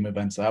game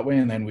events that way.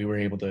 And then we were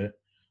able to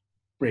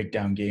break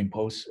down video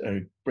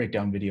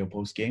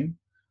post game.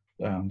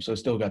 So I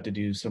still got to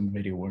do some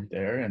video work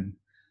there, and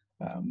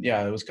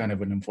yeah, it was kind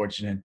of an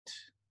unfortunate.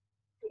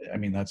 I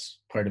mean, that's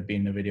part of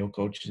being a video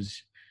coach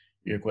is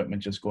your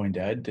equipment just going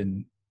dead,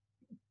 and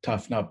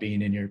tough not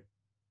being in your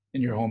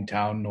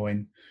hometown,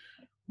 knowing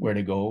where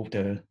to go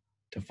to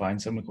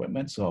find some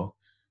equipment. So,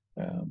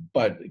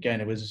 but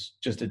again, it was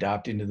just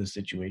adapting to the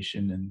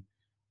situation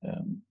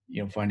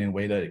and finding a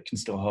way that it can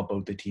still help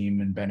out the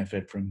team and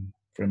benefit from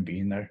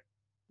being there.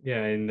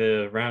 Yeah, in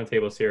the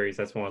roundtable series,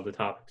 that's one of the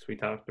topics we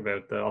talked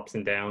about, the ups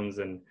and downs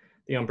and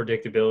the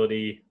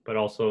unpredictability, but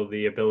also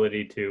the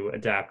ability to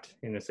adapt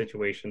in a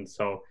situation.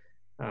 So,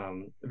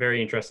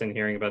 very interested in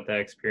hearing about that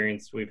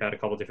experience. We've had a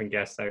couple different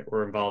guests that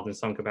were involved in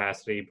some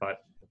capacity,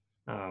 but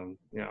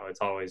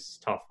it's always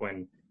tough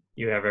when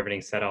you have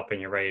everything set up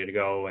and you're ready to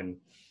go, and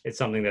it's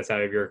something that's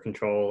out of your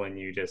control, and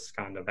you just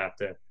kind of have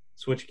to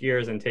switch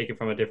gears and take it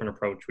from a different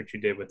approach, which you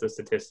did with the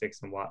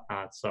statistics and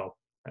whatnot. So,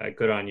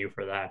 good on you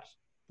for that.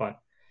 But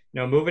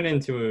moving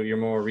into your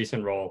more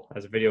recent role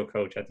as a video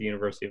coach at the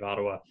University of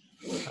Ottawa,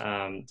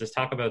 just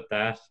talk about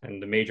that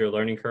and the major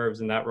learning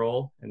curves in that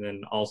role, and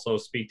then also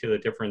speak to the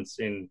difference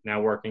in now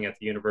working at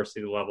the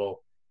university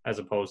level as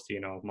opposed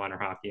to, minor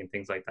hockey and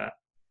things like that.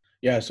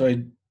 Yeah, so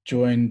I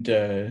joined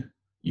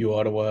U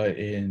Ottawa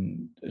it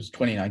was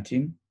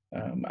 2019.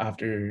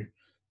 After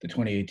the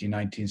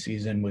 2018-19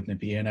 season with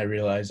Nepean, I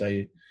realized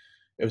it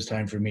was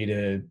time for me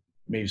to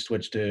maybe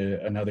switch to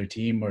another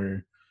team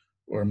or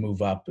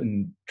move up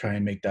and try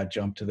and make that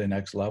jump to the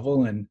next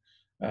level. And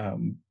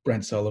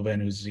Brent Sullivan,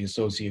 who's the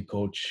associate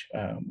coach,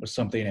 was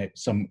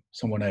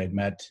someone I had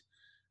met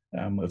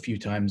a few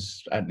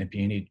times at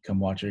Nepean. He'd come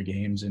watch our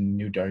games in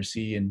New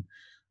Darcy, and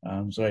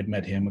so I'd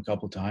met him a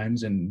couple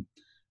times and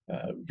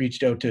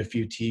reached out to a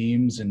few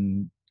teams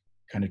and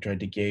kind of tried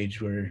to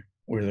gauge where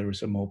there were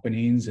some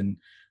openings, and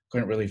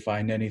couldn't really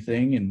find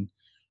anything, and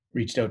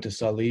reached out to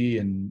Sully,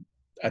 and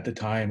at the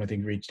time I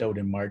think reached out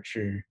in March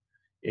or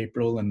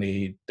April, and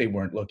they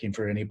weren't looking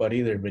for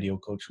anybody. Their video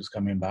coach was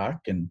coming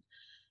back, and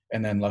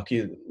then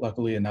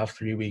luckily enough,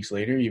 3 weeks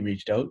later, he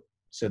reached out,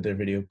 said their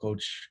video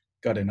coach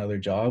got another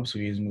job, so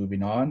he was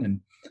moving on, and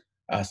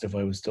asked if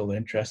I was still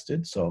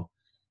interested. So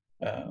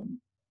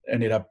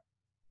ended up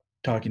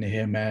talking to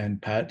him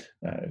and Pat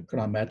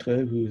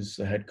Grandmaître, who's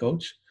the head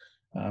coach.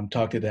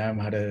 Talked to them,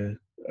 had a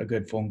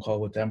good phone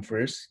call with them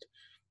first.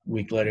 A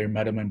week later,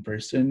 met him in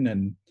person,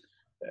 and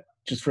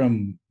just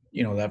from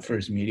that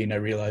first meeting, I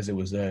realized it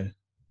was a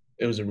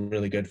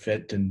really good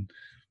fit, and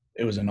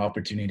it was an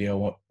opportunity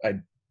I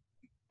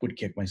would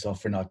kick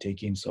myself for not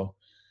taking. So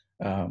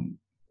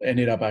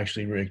ended up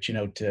actually reaching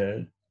out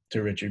to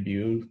Richard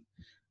Bew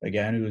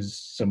again, who was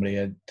somebody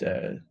I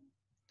had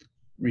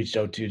reached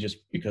out to just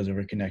because of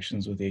her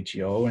connections with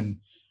HEO and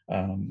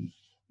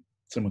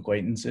some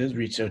acquaintances.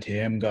 Reached out to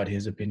him, got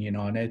his opinion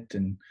on it,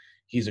 and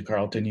he's a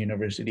Carleton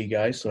University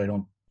guy,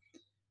 so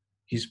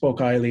he spoke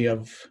highly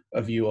of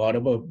U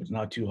Ottawa, but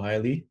not too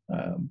highly.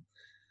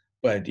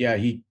 But yeah,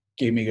 he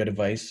gave me good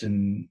advice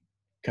and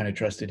kind of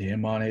trusted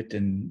him on it,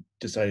 and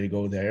decided to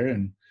go there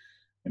and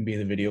be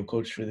the video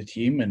coach for the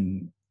team.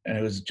 And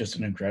it was just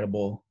an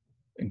incredible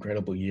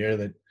year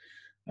that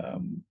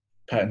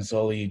Pat and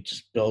Sully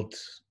just built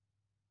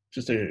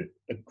just a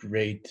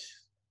great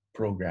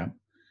program.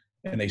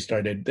 And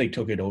they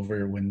took it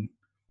over when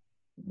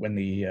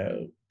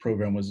the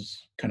program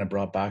was kind of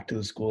brought back to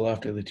the school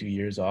after the 2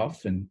 years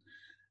off. And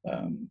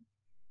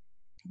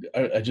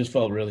I just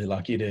felt really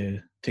lucky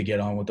to get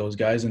on with those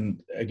guys. And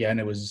again,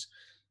 it was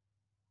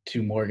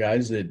two more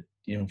guys that,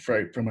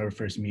 from our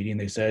first meeting,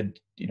 they said,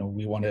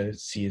 we want to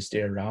see you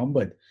stay around,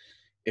 but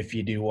if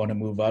you do want to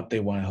move up, they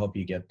want to help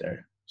you get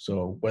there.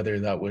 So whether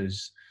that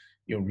was,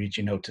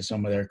 reaching out to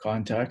some of their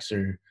contacts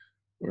or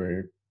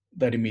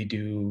letting me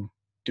do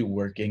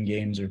work in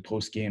games or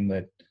post game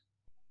that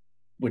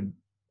would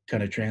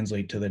kind of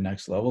translate to the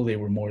next level, they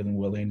were more than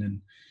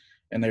willing.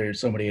 And they're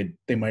somebody,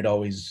 they might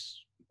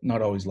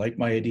not always like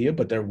my idea,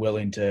 but they're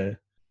willing to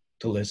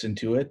listen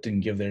to it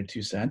and give their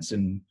 2 cents.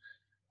 And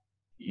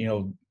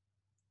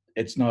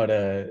it's not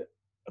a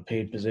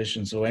paid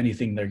position, so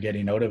anything they're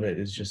getting out of it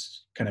is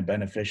just kind of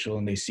beneficial,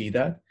 and they see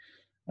that.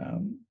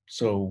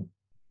 So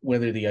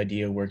whether the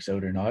idea works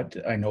out or not,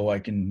 I know I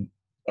can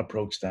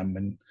approach them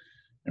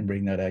and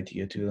bring that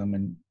idea to them.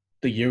 And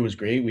the year was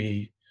great.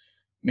 We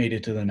made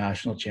it to the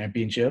national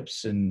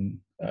championships, and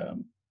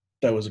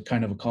that was a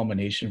kind of a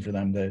culmination for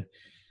them.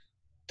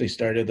 They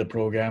started the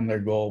program. Their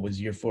goal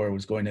was year 4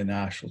 was going to the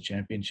national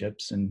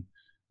championships, and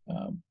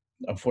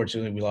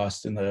unfortunately we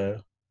lost in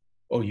the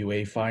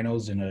OUA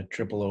finals in a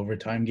triple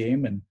overtime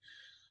game. And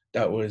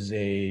that was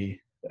I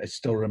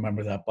still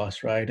remember that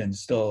bus ride, and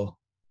still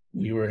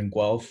we were in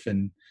Guelph,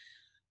 and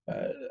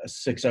a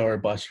 6-hour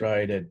bus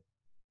ride at,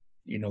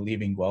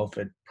 leaving Guelph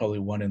at probably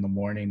 1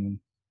 a.m.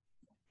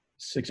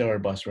 6-hour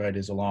bus ride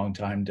is a long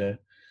time to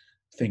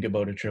think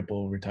about a triple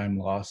overtime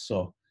loss.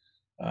 So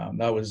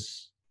that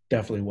was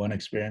definitely one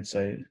experience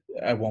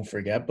I won't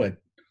forget, but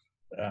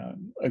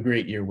a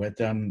great year with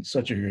them.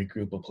 Such a great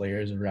group of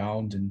players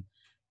around, and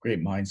great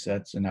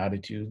mindsets and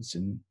attitudes,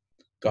 and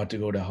got to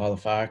go to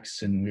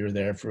Halifax, and we were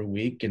there for a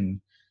week,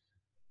 and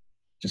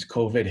just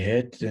COVID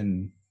hit,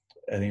 and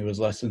I think it was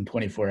less than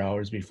 24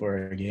 hours before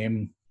our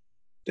game,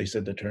 they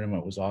said the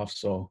tournament was off.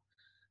 So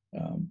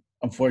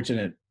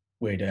unfortunate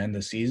way to end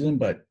the season,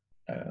 but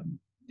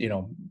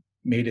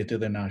made it to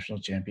the national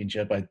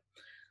championship. I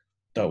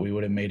thought we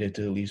would have made it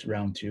to at least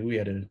round 2. We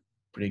had a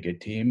pretty good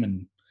team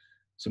and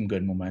some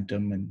good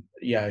momentum, and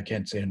yeah, I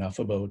can't say enough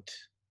about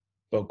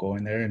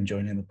going there and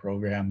joining the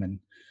program, and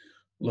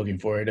looking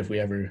forward, if we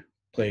ever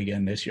play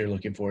again this year,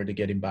 looking forward to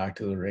getting back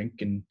to the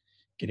rink and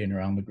getting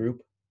around the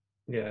group.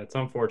 Yeah, it's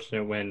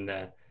unfortunate when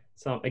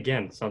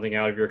something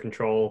out of your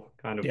control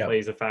kind of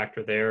plays a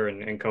factor there,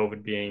 and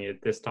COVID being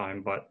at this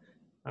time. But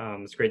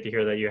it's great to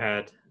hear that you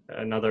had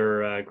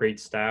another great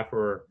staff,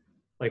 or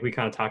like we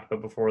kind of talked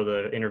about before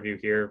the interview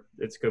here.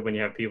 It's good when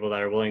you have people that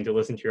are willing to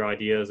listen to your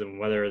ideas, and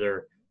whether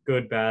they're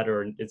good, bad,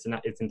 or it's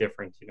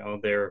indifferent.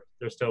 They're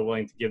still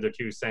willing to give their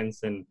 2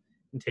 cents and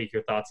take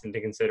your thoughts into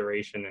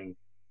consideration. And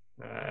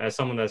as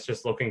someone that's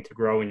just looking to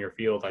grow in your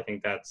field, I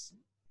think that's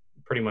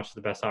pretty much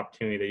the best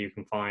opportunity that you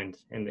can find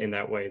in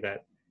that way,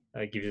 that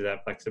gives you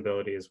that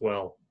flexibility as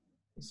well.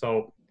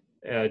 So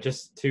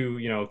just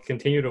to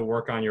continue to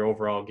work on your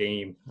overall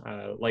game,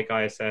 like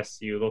ISS,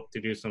 you look to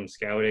do some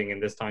scouting,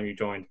 and this time you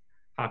joined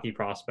Hockey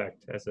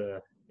Prospect as a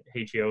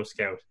HEO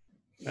scout.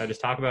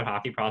 Just talk about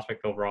Hockey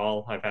Prospect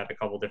overall. I've had a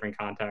couple different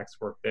contacts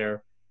work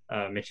there.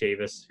 Mitch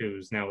Davis,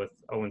 who's now with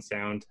Owen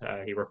Sound.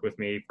 He worked with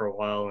me for a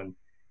while and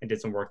did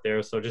some work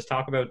there. So just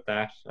talk about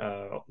that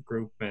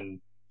group and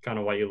kind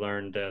of what you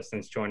learned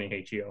since joining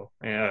HEO,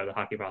 the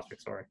Hockey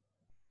Prospect, sorry.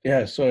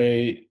 Yeah, so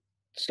I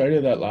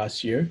started that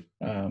last year.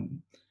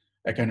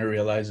 I kind of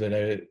realized that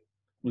I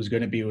was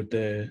going to be with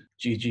the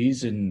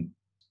GGs and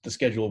the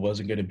schedule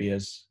wasn't going to be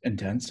as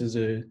intense as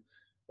a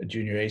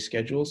junior A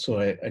schedule. So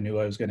I knew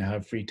I was going to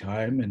have free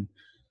time and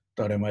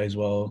thought I might as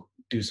well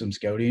do some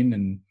scouting,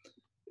 and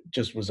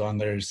just was on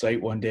their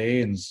site one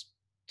day and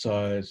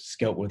saw a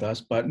Scout With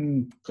Us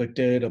button, clicked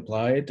it,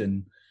 applied,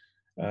 and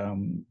I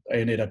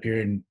ended up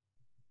hearing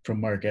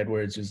from Mark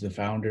Edwards, who's the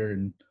founder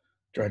and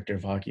director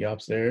of hockey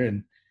ops there,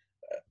 and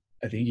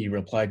I think he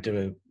replied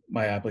to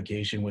my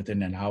application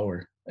within an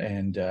hour,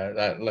 and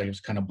that like was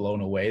kind of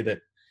blown away that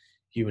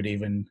he would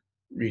even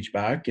reach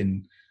back,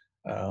 and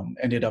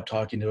ended up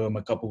talking to him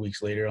a couple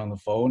weeks later on the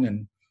phone.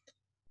 And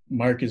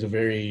Mark is a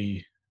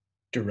very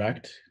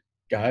direct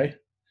guy,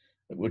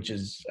 which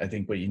is I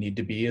think what you need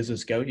to be as a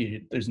scout.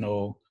 There's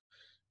no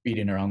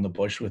beating around the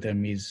bush with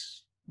him.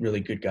 He's a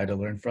really good guy to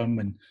learn from.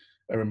 And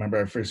I remember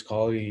our first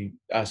call, he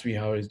asked me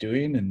how I was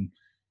doing, and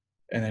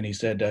then he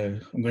said,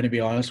 I'm going to be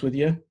honest with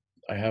you.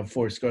 I have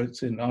 4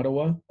 scouts in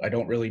Ottawa. I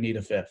don't really need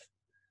a 5th.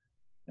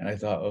 And I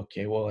thought,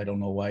 okay, well, I don't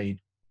know why he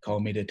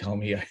called me to tell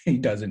me he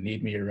doesn't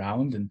need me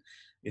around. And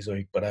he's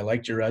like, but I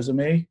liked your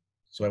resume,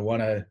 so I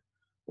want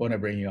to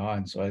bring you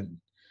on. So I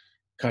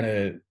kind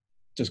of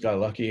just got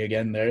lucky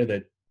again there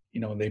that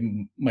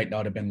they might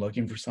not have been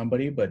looking for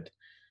somebody, but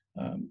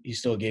he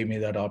still gave me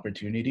that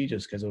opportunity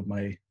just because of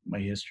my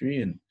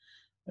history. And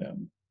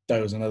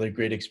that was another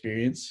great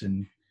experience.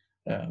 And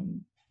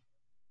um,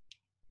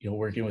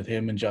 working with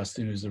him and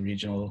Justin, who's the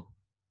regional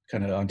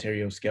kind of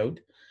Ontario scout,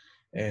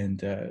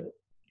 and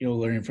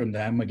learning from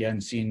them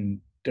again, seeing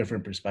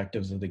different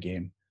perspectives of the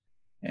game.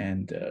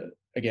 And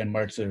again,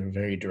 Mark's a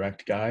very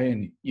direct guy,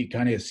 and you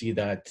kind of see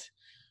that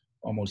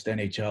almost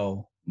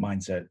NHL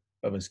mindset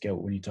of a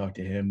scout when you talk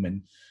to him.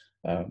 And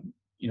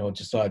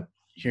just thought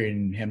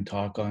hearing him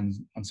talk on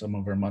some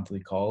of our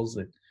monthly calls,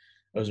 that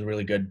it was a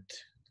really good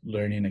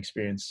learning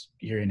experience,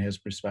 hearing his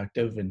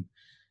perspective and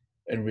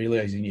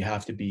realizing you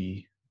have to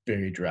be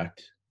very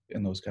direct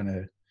in those kind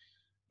of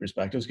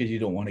perspectives, because you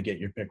don't want to get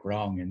your pick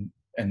wrong.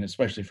 And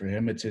especially for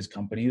him, it's his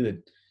company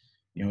that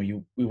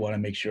we want to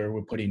make sure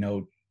we're putting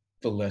out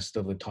the list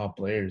of the top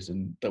players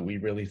and that we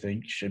really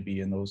think should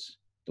be in those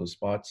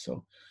spots.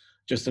 So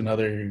just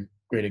another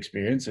great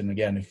experience. And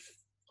again, if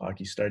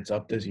hockey starts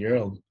up this year,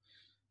 I'll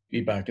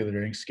be back at the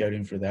rink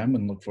scouting for them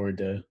and look forward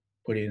to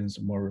putting in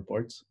some more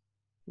reports.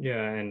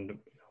 Yeah, and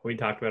we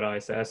talked about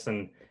ISS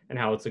and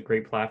how it's a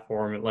great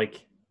platform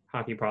like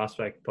Hockey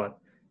Prospect, but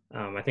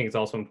I think it's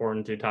also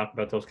important to talk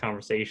about those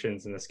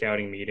conversations and the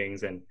scouting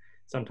meetings. And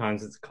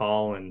sometimes it's a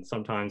call, and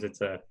sometimes it's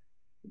a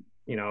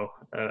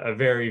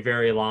very,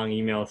 very long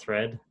email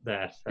thread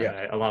that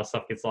a lot of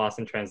stuff gets lost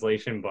in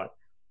translation. But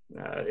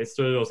it's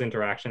through those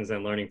interactions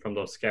and learning from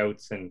those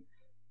scouts. And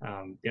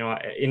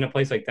in a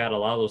place like that, a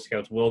lot of those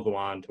scouts will go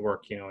on to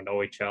work, in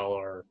OHL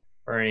or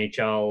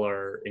NHL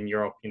or in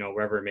Europe,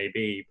 wherever it may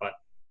be. But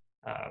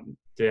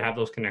to have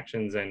those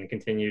connections and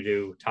continue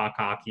to talk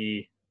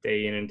hockey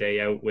day in and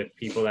day out with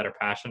people that are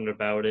passionate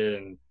about it,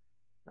 and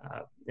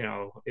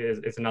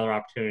it's another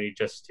opportunity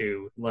just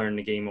to learn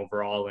the game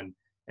overall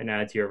and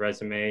add to your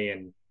resume.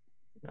 And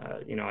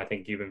I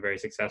think you've been very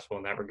successful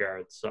in that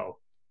regard. So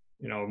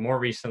more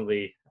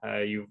recently,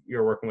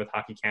 you're working with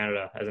Hockey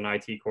Canada as an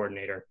IT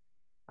coordinator.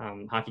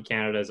 Hockey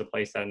Canada is a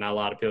place that not a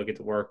lot of people get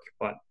to work,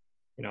 but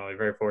you're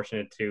very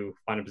fortunate to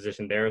find a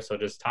position there. So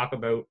just talk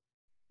about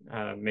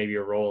maybe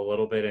your role a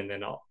little bit, and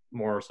then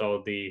more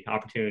so the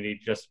opportunity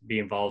to just be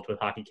involved with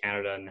Hockey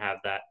Canada and have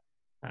that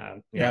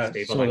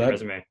stay behind your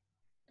resume.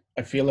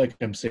 I feel like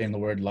I'm saying the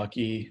word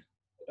lucky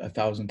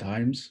 1,000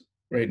 times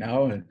right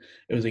now, and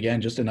it was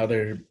again just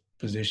another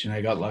position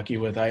I got lucky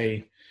with.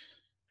 I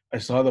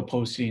saw the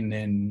posting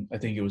in, I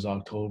think it was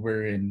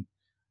October, and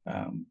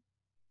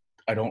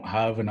I don't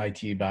have an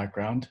IT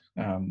background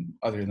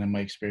other than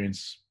my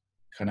experience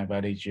kind of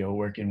at HEO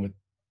working with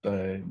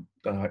the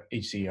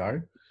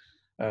HCR.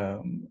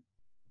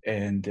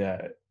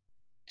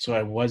 So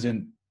I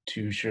wasn't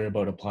too sure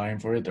about applying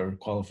for it. There were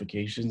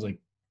qualifications like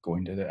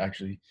going to the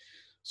actually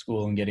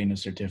school and getting a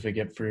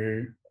certificate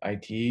for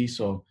IT.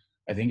 So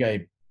I think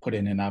I put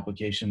in an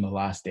application the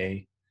last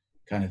day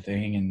kind of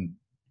thing, and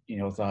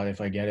thought if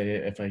I get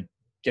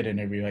an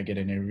interview, I get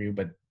an interview,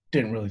 but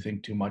didn't really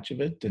think too much of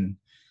it.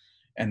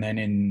 And then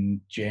in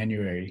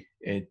January,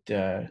 it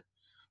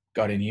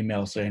got an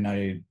email saying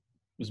I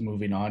was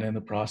moving on in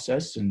the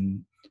process,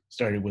 and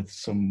started with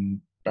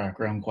some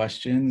background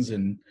questions,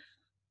 and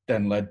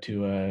then led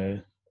to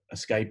a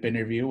Skype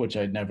interview, which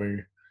I'd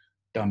never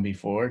done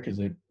before because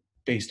I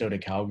based out of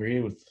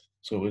Calgary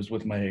so it was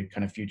with my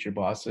kind of future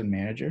boss and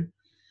manager.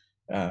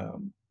 I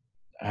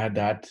had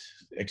that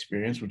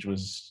experience, which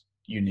was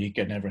unique.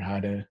 I'd never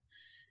had a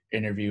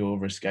interview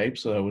over Skype,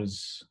 so that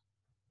was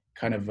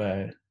kind of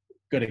a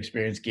good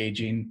experience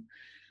gauging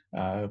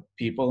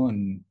people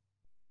and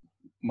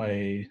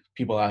my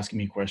people asking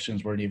me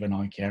questions weren't even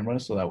on camera,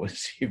 so that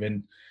was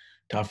even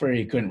tougher.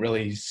 You couldn't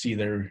really see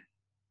their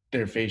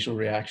facial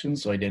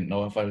reactions, so I didn't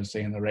know if I was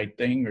saying the right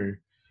thing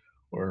or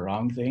a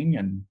wrong thing.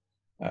 And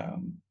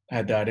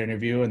had that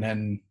interview, and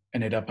then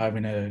ended up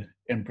having a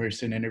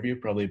in-person interview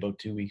probably about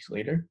 2 weeks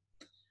later.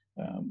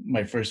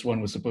 My first one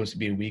was supposed to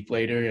be a week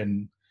later,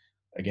 and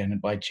again,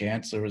 by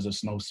chance, there was a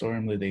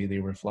snowstorm the day they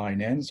were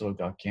flying in, so it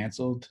got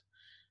canceled.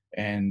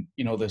 And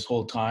this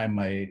whole time,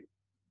 I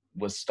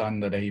was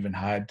stunned that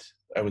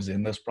I was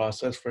in this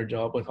process for a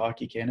job with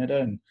Hockey Canada,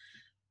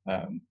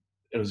 and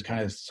it was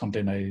kind of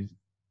something I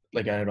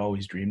had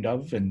always dreamed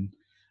of. And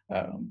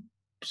um,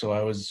 so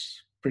I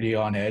was pretty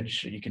on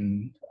edge. You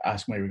can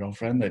ask my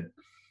girlfriend that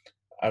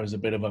I was a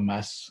bit of a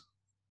mess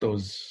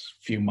those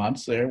few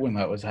months there when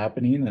that was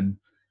happening, and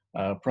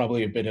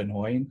probably a bit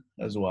annoying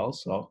as well.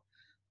 So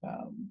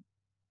um,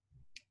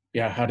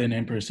 yeah, I had an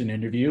in-person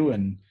interview,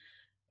 and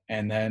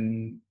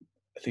then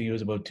I think it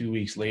was about 2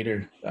 weeks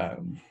later,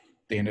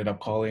 they ended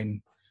up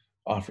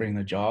offering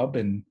the job.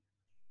 And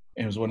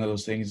it was one of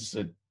those things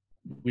that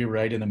we were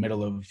right in the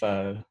middle of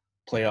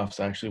playoffs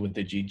actually with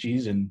the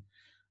GGs, and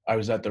I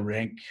was at the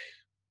rink.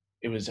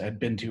 Had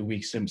been 2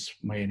 weeks since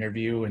my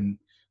interview, and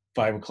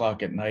 5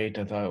 o'clock at night,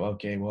 I thought,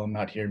 okay, well, I'm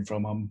not hearing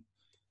from them.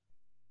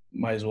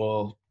 Might as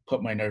well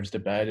put my nerves to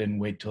bed and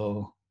wait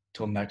till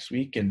next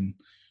week. And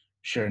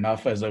sure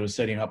enough, as I was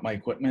setting up my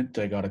equipment,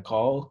 I got a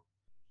call.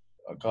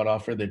 I got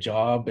offered the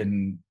job,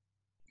 and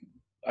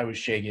I was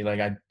shaky.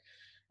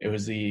 It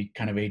was the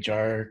kind of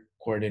HR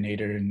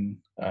coordinator, and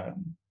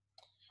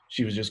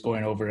she was just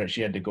going over it.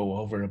 She had to go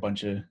over a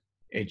bunch of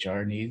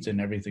HR needs and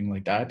everything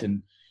like that.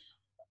 And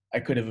I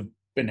could have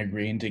been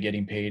agreeing to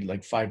getting paid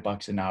like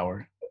 $5 an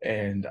hour,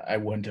 and I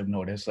wouldn't have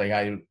noticed. Like,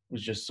 I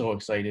was just so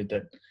excited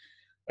that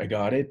I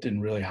got it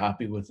and really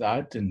happy with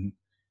that. And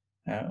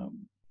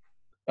um,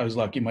 I was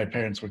lucky my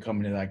parents were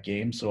coming to that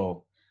game,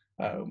 so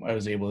I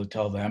was able to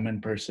tell them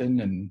in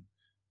person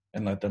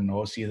and let them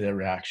know, see their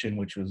reaction,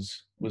 which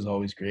was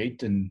always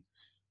great. And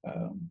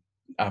um,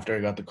 after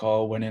I got the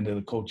call, went into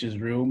the coach's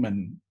room,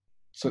 and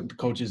so the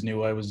coaches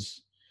knew I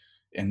was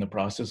in the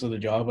process of the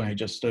job, and I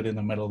just stood in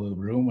the middle of the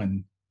room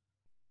and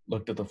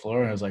looked at the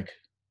floor, and I was like,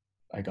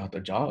 I got the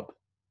job.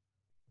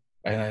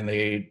 And then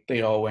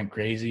they all went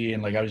crazy,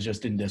 and like I was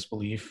just in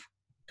disbelief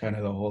kind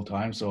of the whole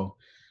time. So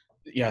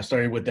yeah, I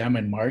started with them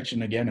in March,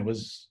 and again, it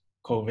was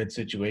COVID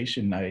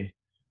situation. I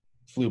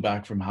flew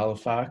back from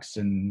Halifax,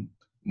 and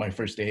my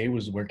first day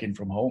was working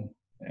from home.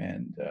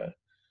 And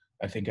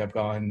I think I've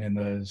gone in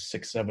the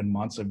 6-7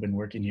 months I've been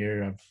working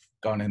here, I've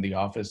gone in the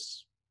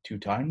office 2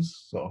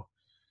 times. So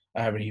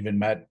I haven't even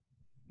met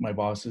my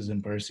bosses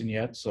in person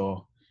yet.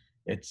 So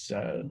it's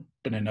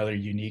been another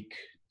unique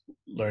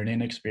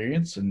learning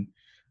experience. And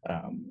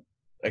um,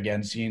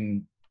 again,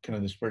 seeing kind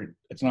of the spurt,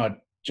 it's not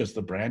just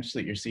the branch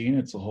that you're seeing,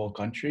 it's the whole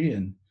country.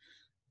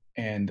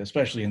 And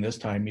especially in this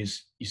time, you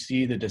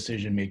see the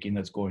decision making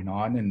that's going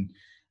on, and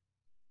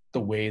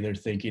the way they're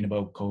thinking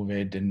about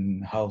COVID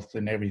and health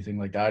and everything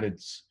like that.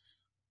 It's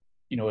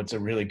a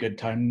really good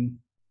time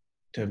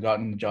to have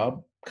gotten the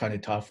job. Kind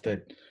of tough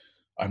that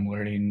I'm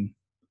learning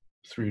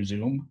through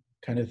Zoom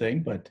kind of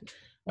thing, but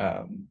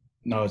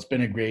no, it's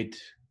been a great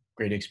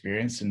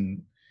experience.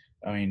 And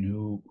I mean,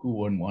 who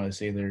wouldn't want to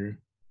say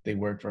they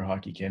work for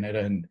Hockey Canada?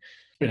 And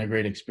it's been a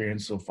great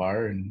experience so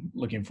far, and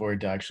looking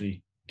forward to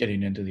actually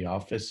getting into the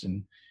office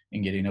and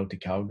getting out to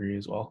Calgary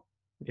as well.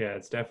 Yeah,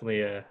 it's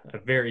definitely a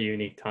very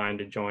unique time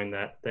to join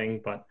that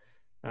thing. But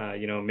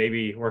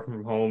maybe working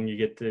from home, you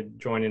get to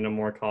join in on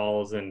more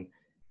calls and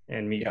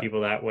meet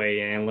people that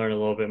way and learn a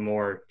little bit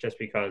more, just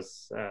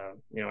because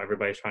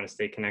everybody's trying to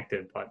stay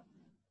connected. But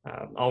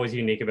always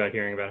unique about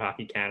hearing about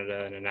Hockey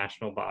Canada and a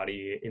national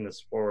body in the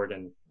sport.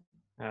 And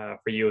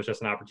for you, it's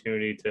just an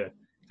opportunity to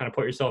kind of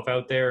put yourself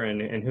out there,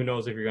 and who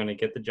knows if you're going to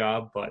get the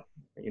job, but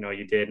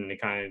you did, and it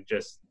kind of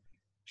just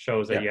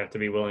shows that you have to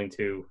be willing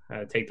to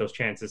take those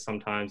chances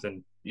sometimes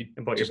and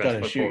put your best foot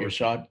forward. Shoot your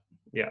shot.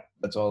 Yeah,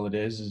 that's all it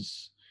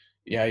is.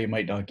 Yeah, you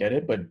might not get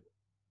it, but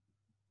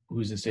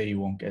who's to say you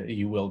won't get it?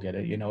 You will get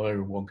it,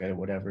 or won't get it,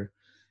 whatever.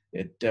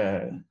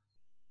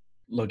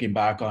 Looking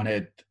back on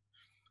it,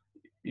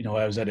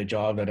 I was at a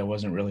job that I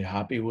wasn't really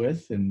happy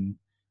with, and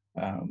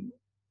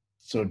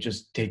so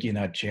just taking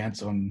that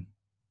chance on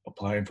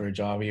applying for a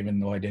job, even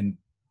though I didn't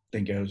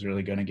think I was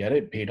really going to get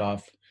it, paid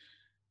off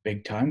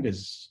big time,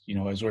 because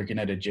I was working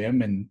at a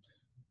gym, and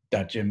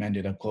that gym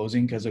ended up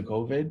closing because of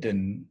COVID.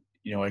 And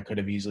I could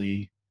have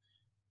easily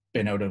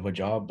been out of a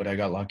job, but I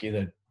got lucky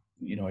that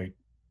I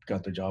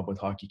got the job with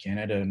Hockey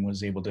Canada and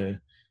was able to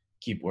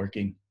keep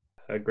working.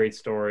 A great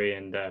story,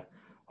 and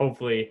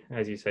hopefully,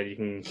 as you said, you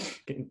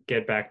can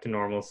get back to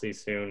normalcy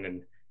soon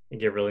and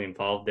get really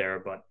involved there.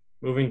 But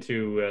moving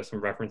to some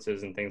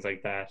references and things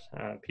like that,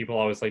 people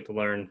always like to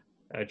learn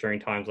during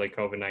times like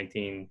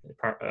COVID-19,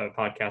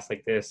 podcasts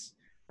like this,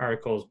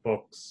 articles,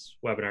 books,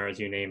 webinars,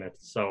 you name it.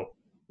 So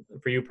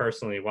for you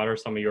personally, what are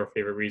some of your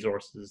favorite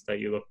resources that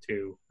you look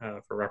to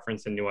for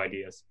reference and new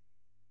ideas?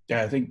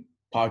 Yeah, I think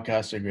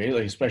podcasts are great,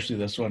 like especially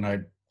this one. I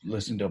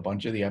listened to a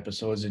bunch of the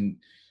episodes, and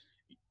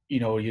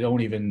you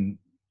don't even,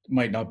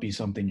 might not be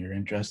something you're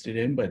interested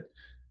in, but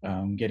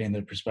getting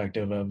the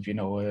perspective of,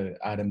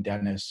 Adam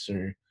Dennis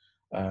or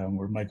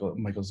Michael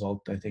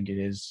Zult, I think it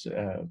is,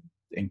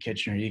 in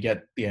Kitchener, you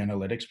get the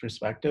analytics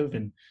perspective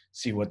and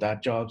see what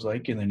that job's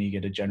like, and then you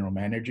get a general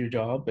manager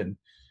job,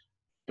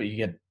 but you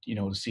get,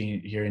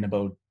 hearing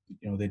about,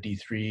 the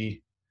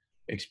D3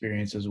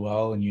 experience as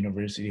well, and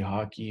university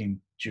hockey and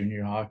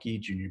junior hockey,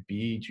 junior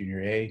B,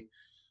 junior A,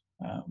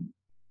 um,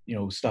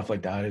 stuff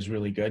like that is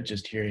really good.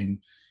 Just hearing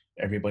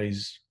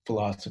everybody's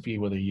philosophy,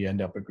 whether you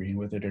end up agreeing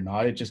with it or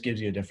not, it just gives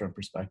you a different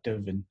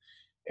perspective.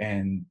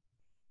 And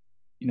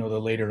the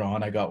later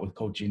on I got with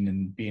coaching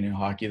and being in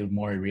hockey, the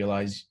more I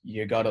realized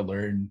you got to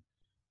learn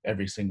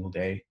every single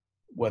day,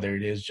 whether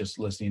it is just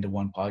listening to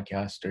one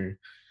podcast or,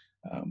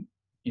 um,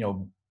 you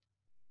know,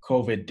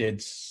 COVID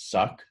did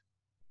suck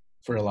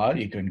for a lot.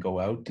 You couldn't go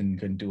out and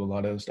couldn't do a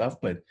lot of stuff,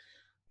 but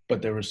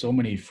there were so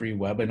many free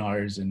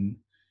webinars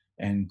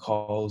and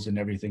calls and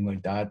everything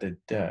like that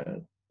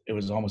it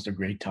was almost a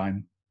great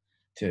time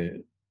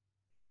to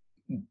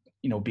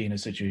be in a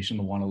situation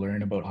to want to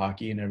learn about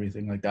hockey and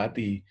everything like that.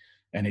 The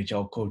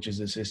NHL Coaches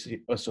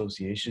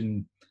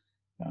Association,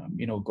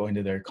 going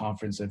to their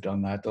conference, I've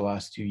done that the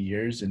last 2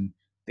 years, and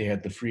they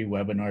had the free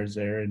webinars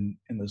there in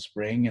the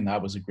spring, and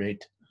that was a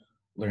great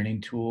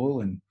learning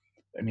tool. And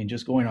I mean,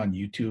 just going on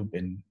YouTube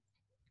and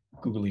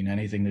Googling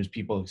anything, there's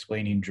people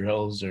explaining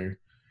drills or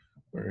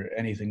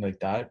anything like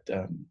that.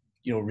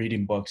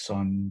 Reading books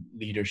on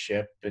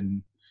leadership,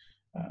 and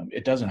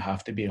it doesn't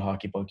have to be a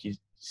hockey book. You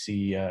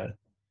see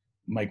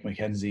Mike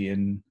McKenzie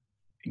in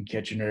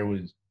Kitchener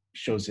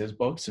shows his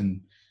books,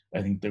 and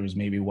I think there was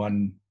maybe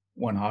one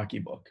hockey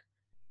book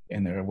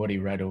in there, what he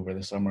read over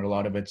the summer. A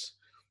lot of it's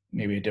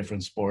maybe a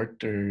different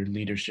sport or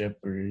leadership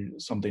or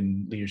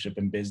something, leadership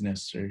in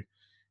business or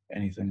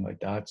anything like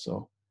that.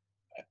 So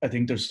I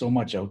think there's so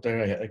much out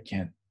there. I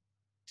can't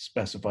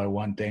specify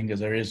one thing because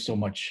there is so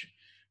much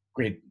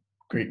great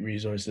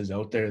resources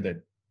out there that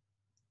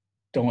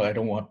I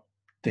don't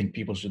think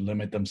people should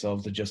limit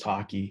themselves to just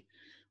hockey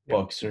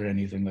books or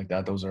anything like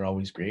that. Those are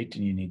always great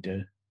and you need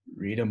to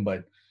read them,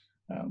 but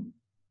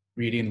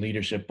reading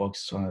leadership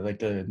books, like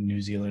the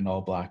New Zealand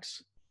All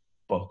Blacks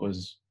book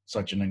was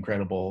such an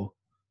incredible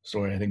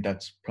story. I think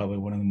that's probably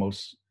one of the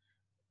most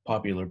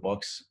popular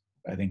books,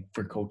 I think,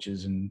 for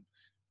coaches and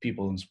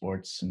people in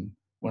sports, and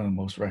one of the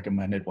most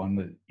recommended one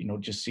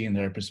that, just seeing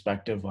their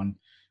perspective on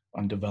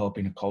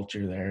developing a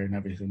culture there and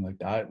everything like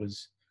that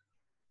was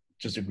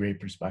just a great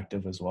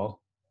perspective as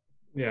well.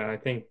 Yeah, I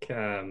think,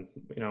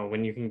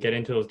 when you can get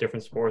into those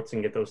different sports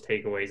and get those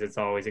takeaways, it's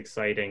always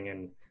exciting.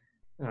 And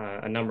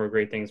a number of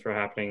great things were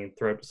happening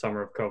throughout the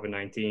summer of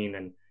COVID-19.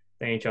 And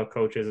the NHL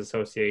Coaches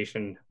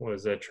Association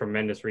was a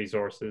tremendous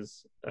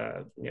resources.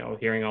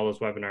 Hearing all those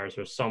webinars,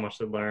 there's so much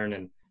to learn.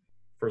 And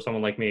for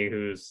someone like me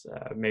who's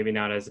maybe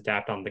not as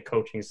adept on the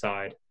coaching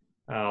side,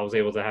 I was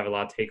able to have a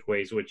lot of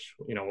takeaways, which,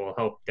 will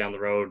help down the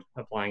road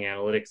applying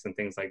analytics and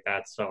things like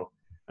that. So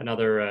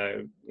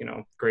another,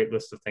 great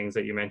list of things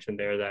that you mentioned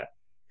there that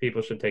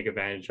people should take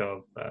advantage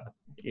of,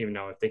 even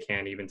if they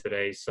can, even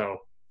today. So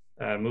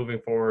moving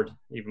forward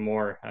even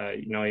more,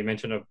 you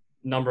mentioned a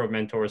number of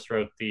mentors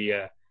throughout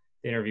the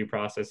interview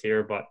process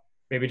here, but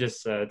maybe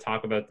just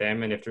talk about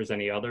them and if there's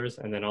any others,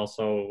 and then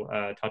also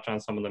touch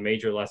on some of the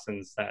major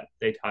lessons that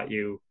they taught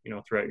you,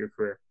 throughout your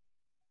career.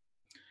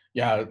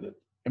 Yeah,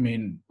 I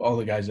mean, all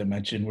the guys I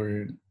mentioned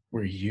were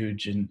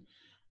huge, and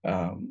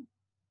I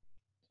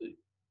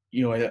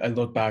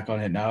look back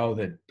on it now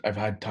that I've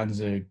had tons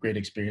of great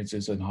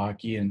experiences in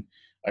hockey, and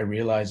I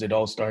realized it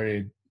all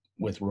started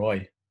with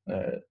Roy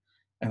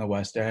and the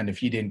West End. If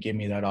he didn't give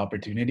me that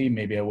opportunity,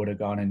 maybe I would have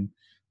gone and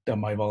done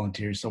my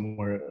volunteer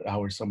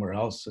hours somewhere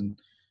else, and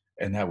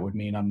that would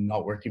mean I'm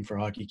not working for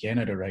Hockey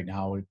Canada right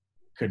now. It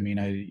could mean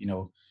I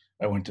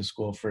went to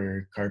school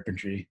for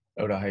carpentry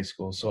out of high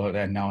school, so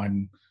then now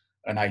I'm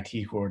an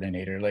IT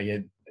coordinator. Like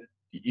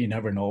you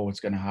never know what's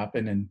going to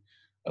happen, and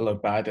I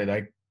look back that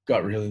I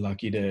got really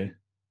lucky to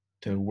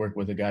work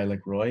with a guy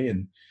like Roy,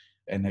 and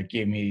that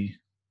gave me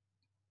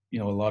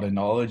a lot of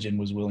knowledge and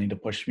was willing to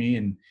push me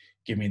and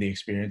give me the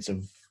experience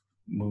of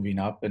moving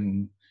up,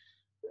 and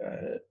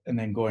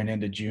then going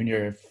into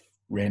junior. If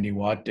Randy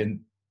Watt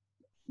didn't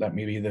let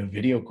me be the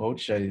video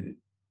coach, I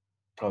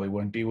probably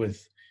wouldn't be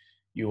with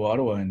U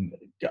Ottawa. And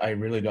I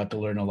really got to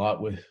learn a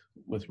lot with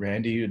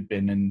Randy, who'd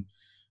been in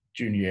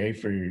junior A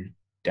for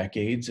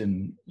decades,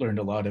 and learned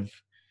a lot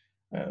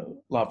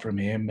from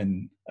him.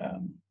 And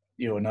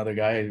another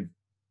guy,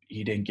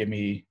 he didn't give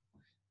me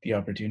the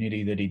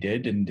opportunity that he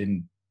did, and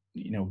didn't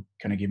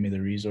kind of give me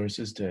the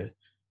resources to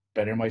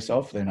better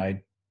myself, then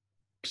I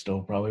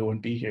still probably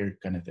wouldn't be here,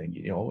 kind of thing.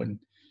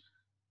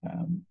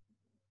 And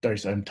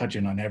Darcy, I'm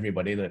touching on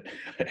everybody that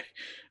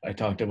I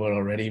talked about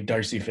already.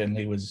 Darcy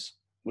Finley was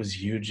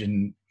huge,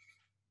 and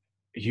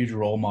a huge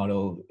role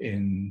model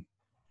in,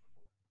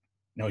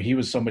 he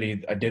was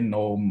somebody I didn't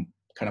know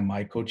kind of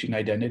my coaching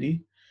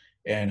identity,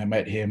 and I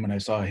met him and I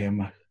saw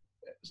him,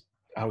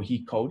 how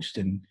he coached,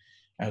 and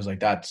I was like,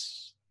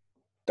 that's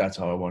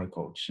how I want to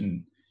coach.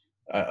 And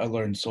I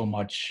learned so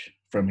much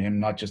from him,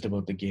 not just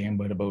about the game,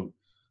 but about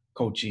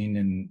coaching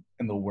and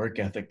the work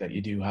ethic that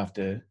you do have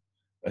to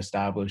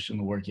establish and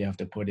the work you have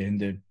to put in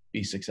to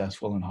be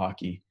successful in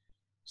hockey.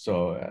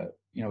 So,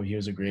 he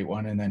was a great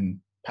one. And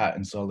then Pat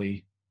and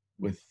Sully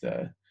with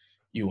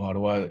U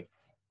Ottawa,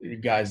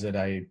 guys that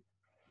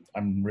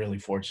I'm really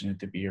fortunate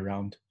to be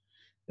around,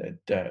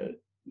 that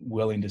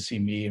willing to see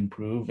me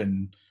improve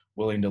and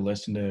willing to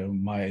listen to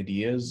my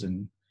ideas,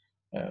 and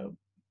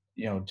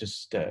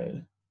just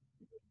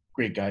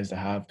great guys to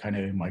have kind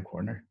of in my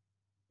corner.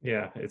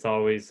 Yeah, it's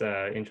always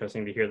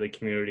interesting to hear the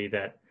community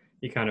that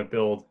you kind of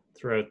build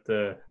throughout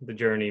the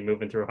journey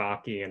moving through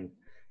hockey. And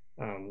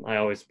I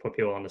always put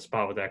people on the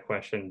spot with that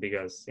question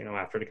because,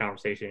 after the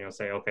conversation, you'll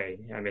say, okay,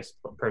 I missed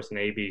person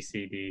A, B,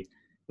 C, D,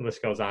 the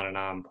list goes on and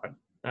on.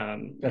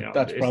 But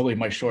that's probably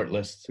my short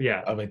list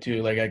of it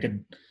too. Like I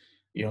could,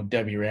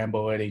 Debbie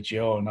Rambo at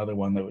HEO, another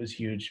one that was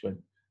huge. But,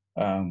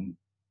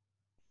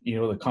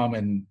 the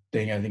common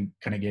thing, I think,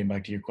 kind of getting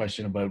back to your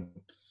question about,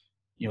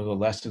 the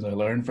lessons I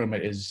learned from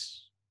it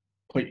is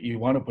you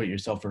want to put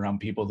yourself around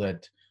people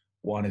that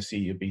want to see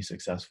you be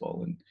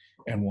successful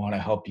and want to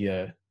help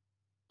you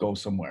go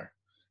somewhere.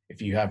 If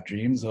you have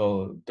dreams,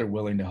 they're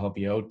willing to help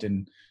you out.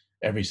 And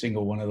every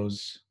single one of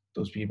those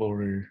people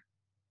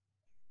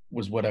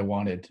was what I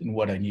wanted and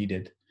what I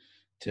needed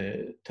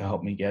to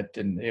help me get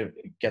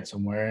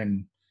somewhere.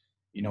 And,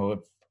 if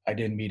I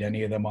didn't meet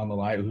any of them on the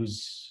line,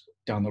 who's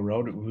down the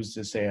road, who's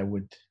to say I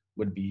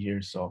would be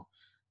here? So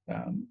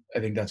I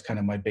think that's kind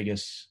of my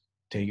biggest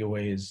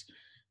takeaway is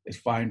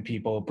find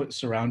people,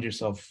 surround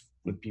yourself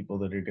with people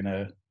that are going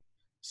to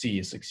see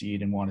you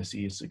succeed and want to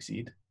see you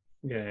succeed.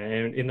 Yeah.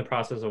 And in the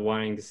process of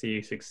wanting to see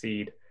you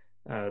succeed,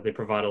 they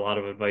provide a lot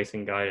of advice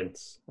and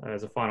guidance.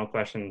 As a final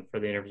question for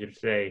the interview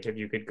today, if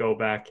you could go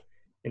back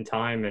in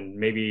time and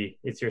maybe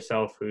it's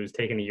yourself who's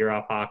taken a year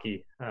off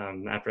hockey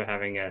after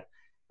having a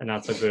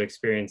not so good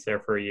experience there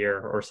for a year,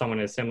 or someone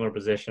in a similar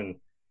position,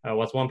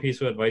 what's one piece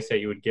of advice that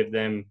you would give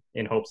them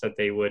in hopes that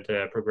they would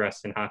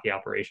progress in hockey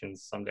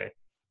operations someday?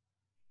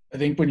 I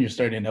think when you're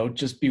starting out,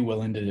 just be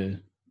willing to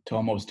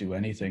almost do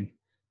anything.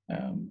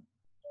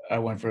 I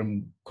went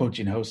from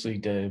coaching house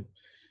league to,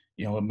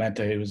 it meant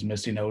I was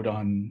missing out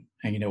on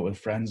hanging out with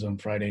friends on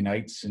Friday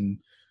nights and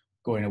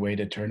going away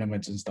to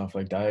tournaments and stuff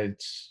like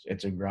that.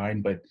 It's a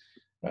grind, but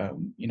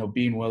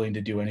being willing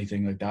to do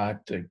anything like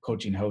that,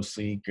 coaching house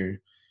league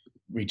or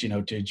reaching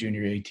out to a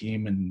junior A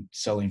team and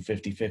selling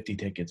 50-50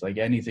 tickets, like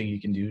anything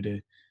you can do to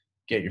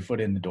get your foot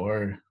in the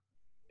door,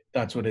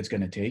 that's what it's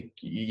going to take.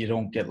 You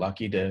don't get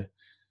lucky to,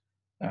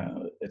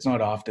 it's not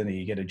often that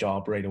you get a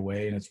job right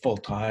away and it's full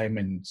time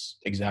and it's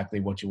exactly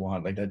what you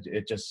want. Like that,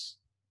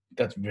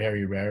 that's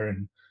very rare.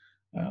 And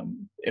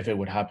if it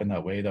would happen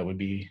that way, that would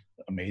be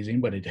amazing,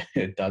 but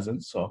it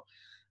doesn't. So,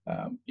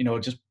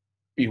 just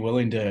be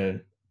willing to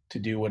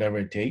do whatever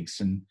it takes.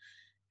 And,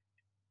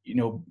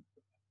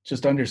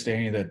 just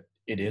understanding that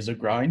it is a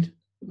grind.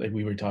 Like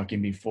we were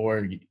talking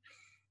before,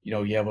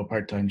 you have a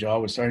part-time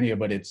job with Sarnia,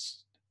 but it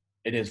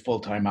is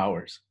full-time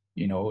hours,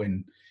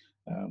 and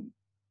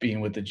being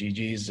with the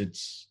GGs,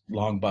 it's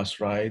long bus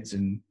rides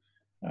and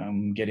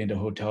getting to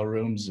hotel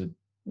rooms at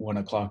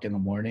 1:00 in the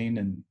morning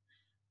and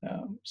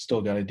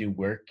still got to do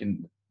work.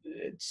 And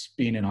it's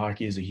being in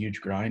hockey is a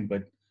huge grind,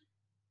 but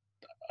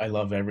I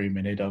love every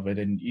minute of it.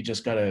 And you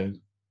just got to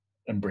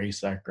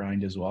embrace that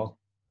grind as well.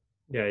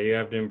 Yeah, you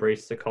have to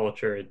embrace the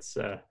culture. It's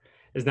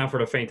not for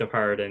the faint of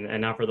heart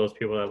and not for those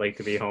people that like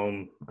to be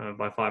home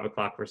by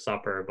 5:00 for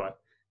supper, but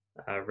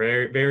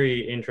very,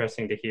 very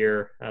interesting to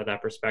hear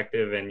that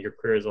perspective and your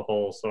career as a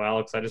whole. So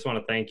Alex, I just want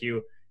to thank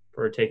you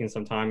for taking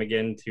some time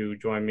again to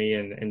join me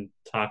and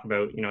talk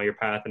about, your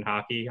path in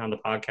hockey on the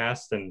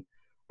podcast. And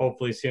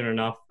hopefully soon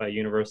enough,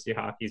 University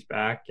hockey's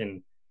back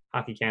and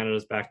Hockey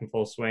Canada's back in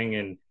full swing.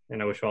 And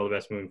I wish you all the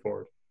best moving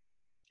forward.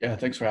 Yeah,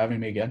 thanks for having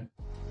me again.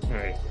 All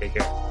right, take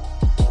care.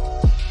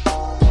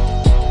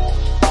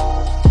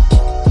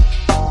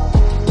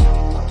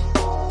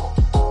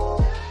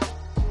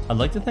 I'd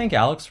like to thank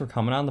Alex for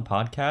coming on the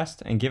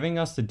podcast and giving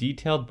us the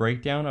detailed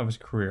breakdown of his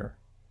career.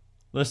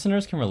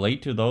 Listeners can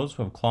relate to those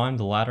who have climbed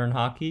the ladder in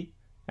hockey,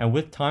 and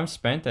with time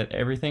spent at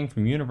everything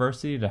from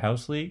university to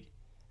house league,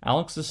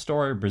 Alex's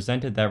story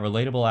presented that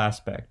relatable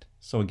aspect,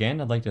 so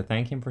again, I'd like to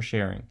thank him for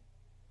sharing.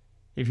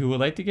 If you would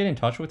like to get in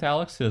touch with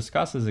Alex to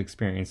discuss his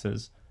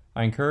experiences,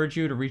 I encourage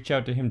you to reach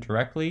out to him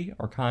directly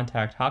or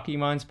contact Hockey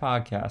Minds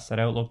Podcast at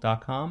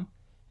Outlook.com,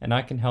 and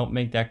I can help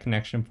make that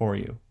connection for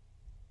you.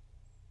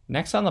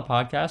 Next on the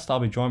podcast,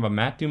 I'll be joined by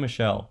Matt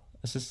Dumichel,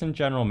 Assistant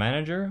General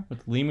Manager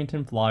with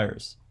Leamington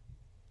Flyers.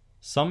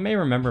 Some may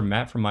remember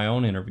Matt from my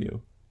own interview,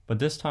 but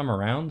this time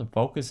around, the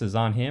focus is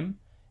on him,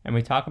 and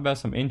we talk about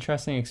some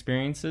interesting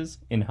experiences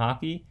in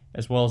hockey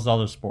as well as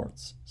other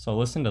sports, so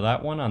listen to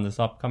that one on this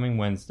upcoming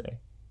Wednesday.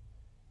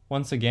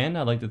 Once again,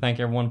 I'd like to thank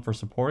everyone for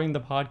supporting the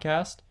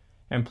podcast,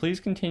 and please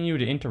continue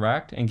to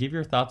interact and give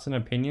your thoughts and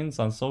opinions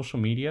on social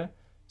media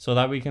so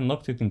that we can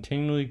look to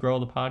continually grow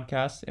the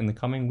podcast in the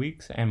coming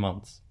weeks and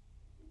months.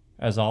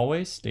 As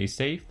always, stay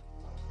safe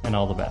and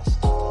all the best.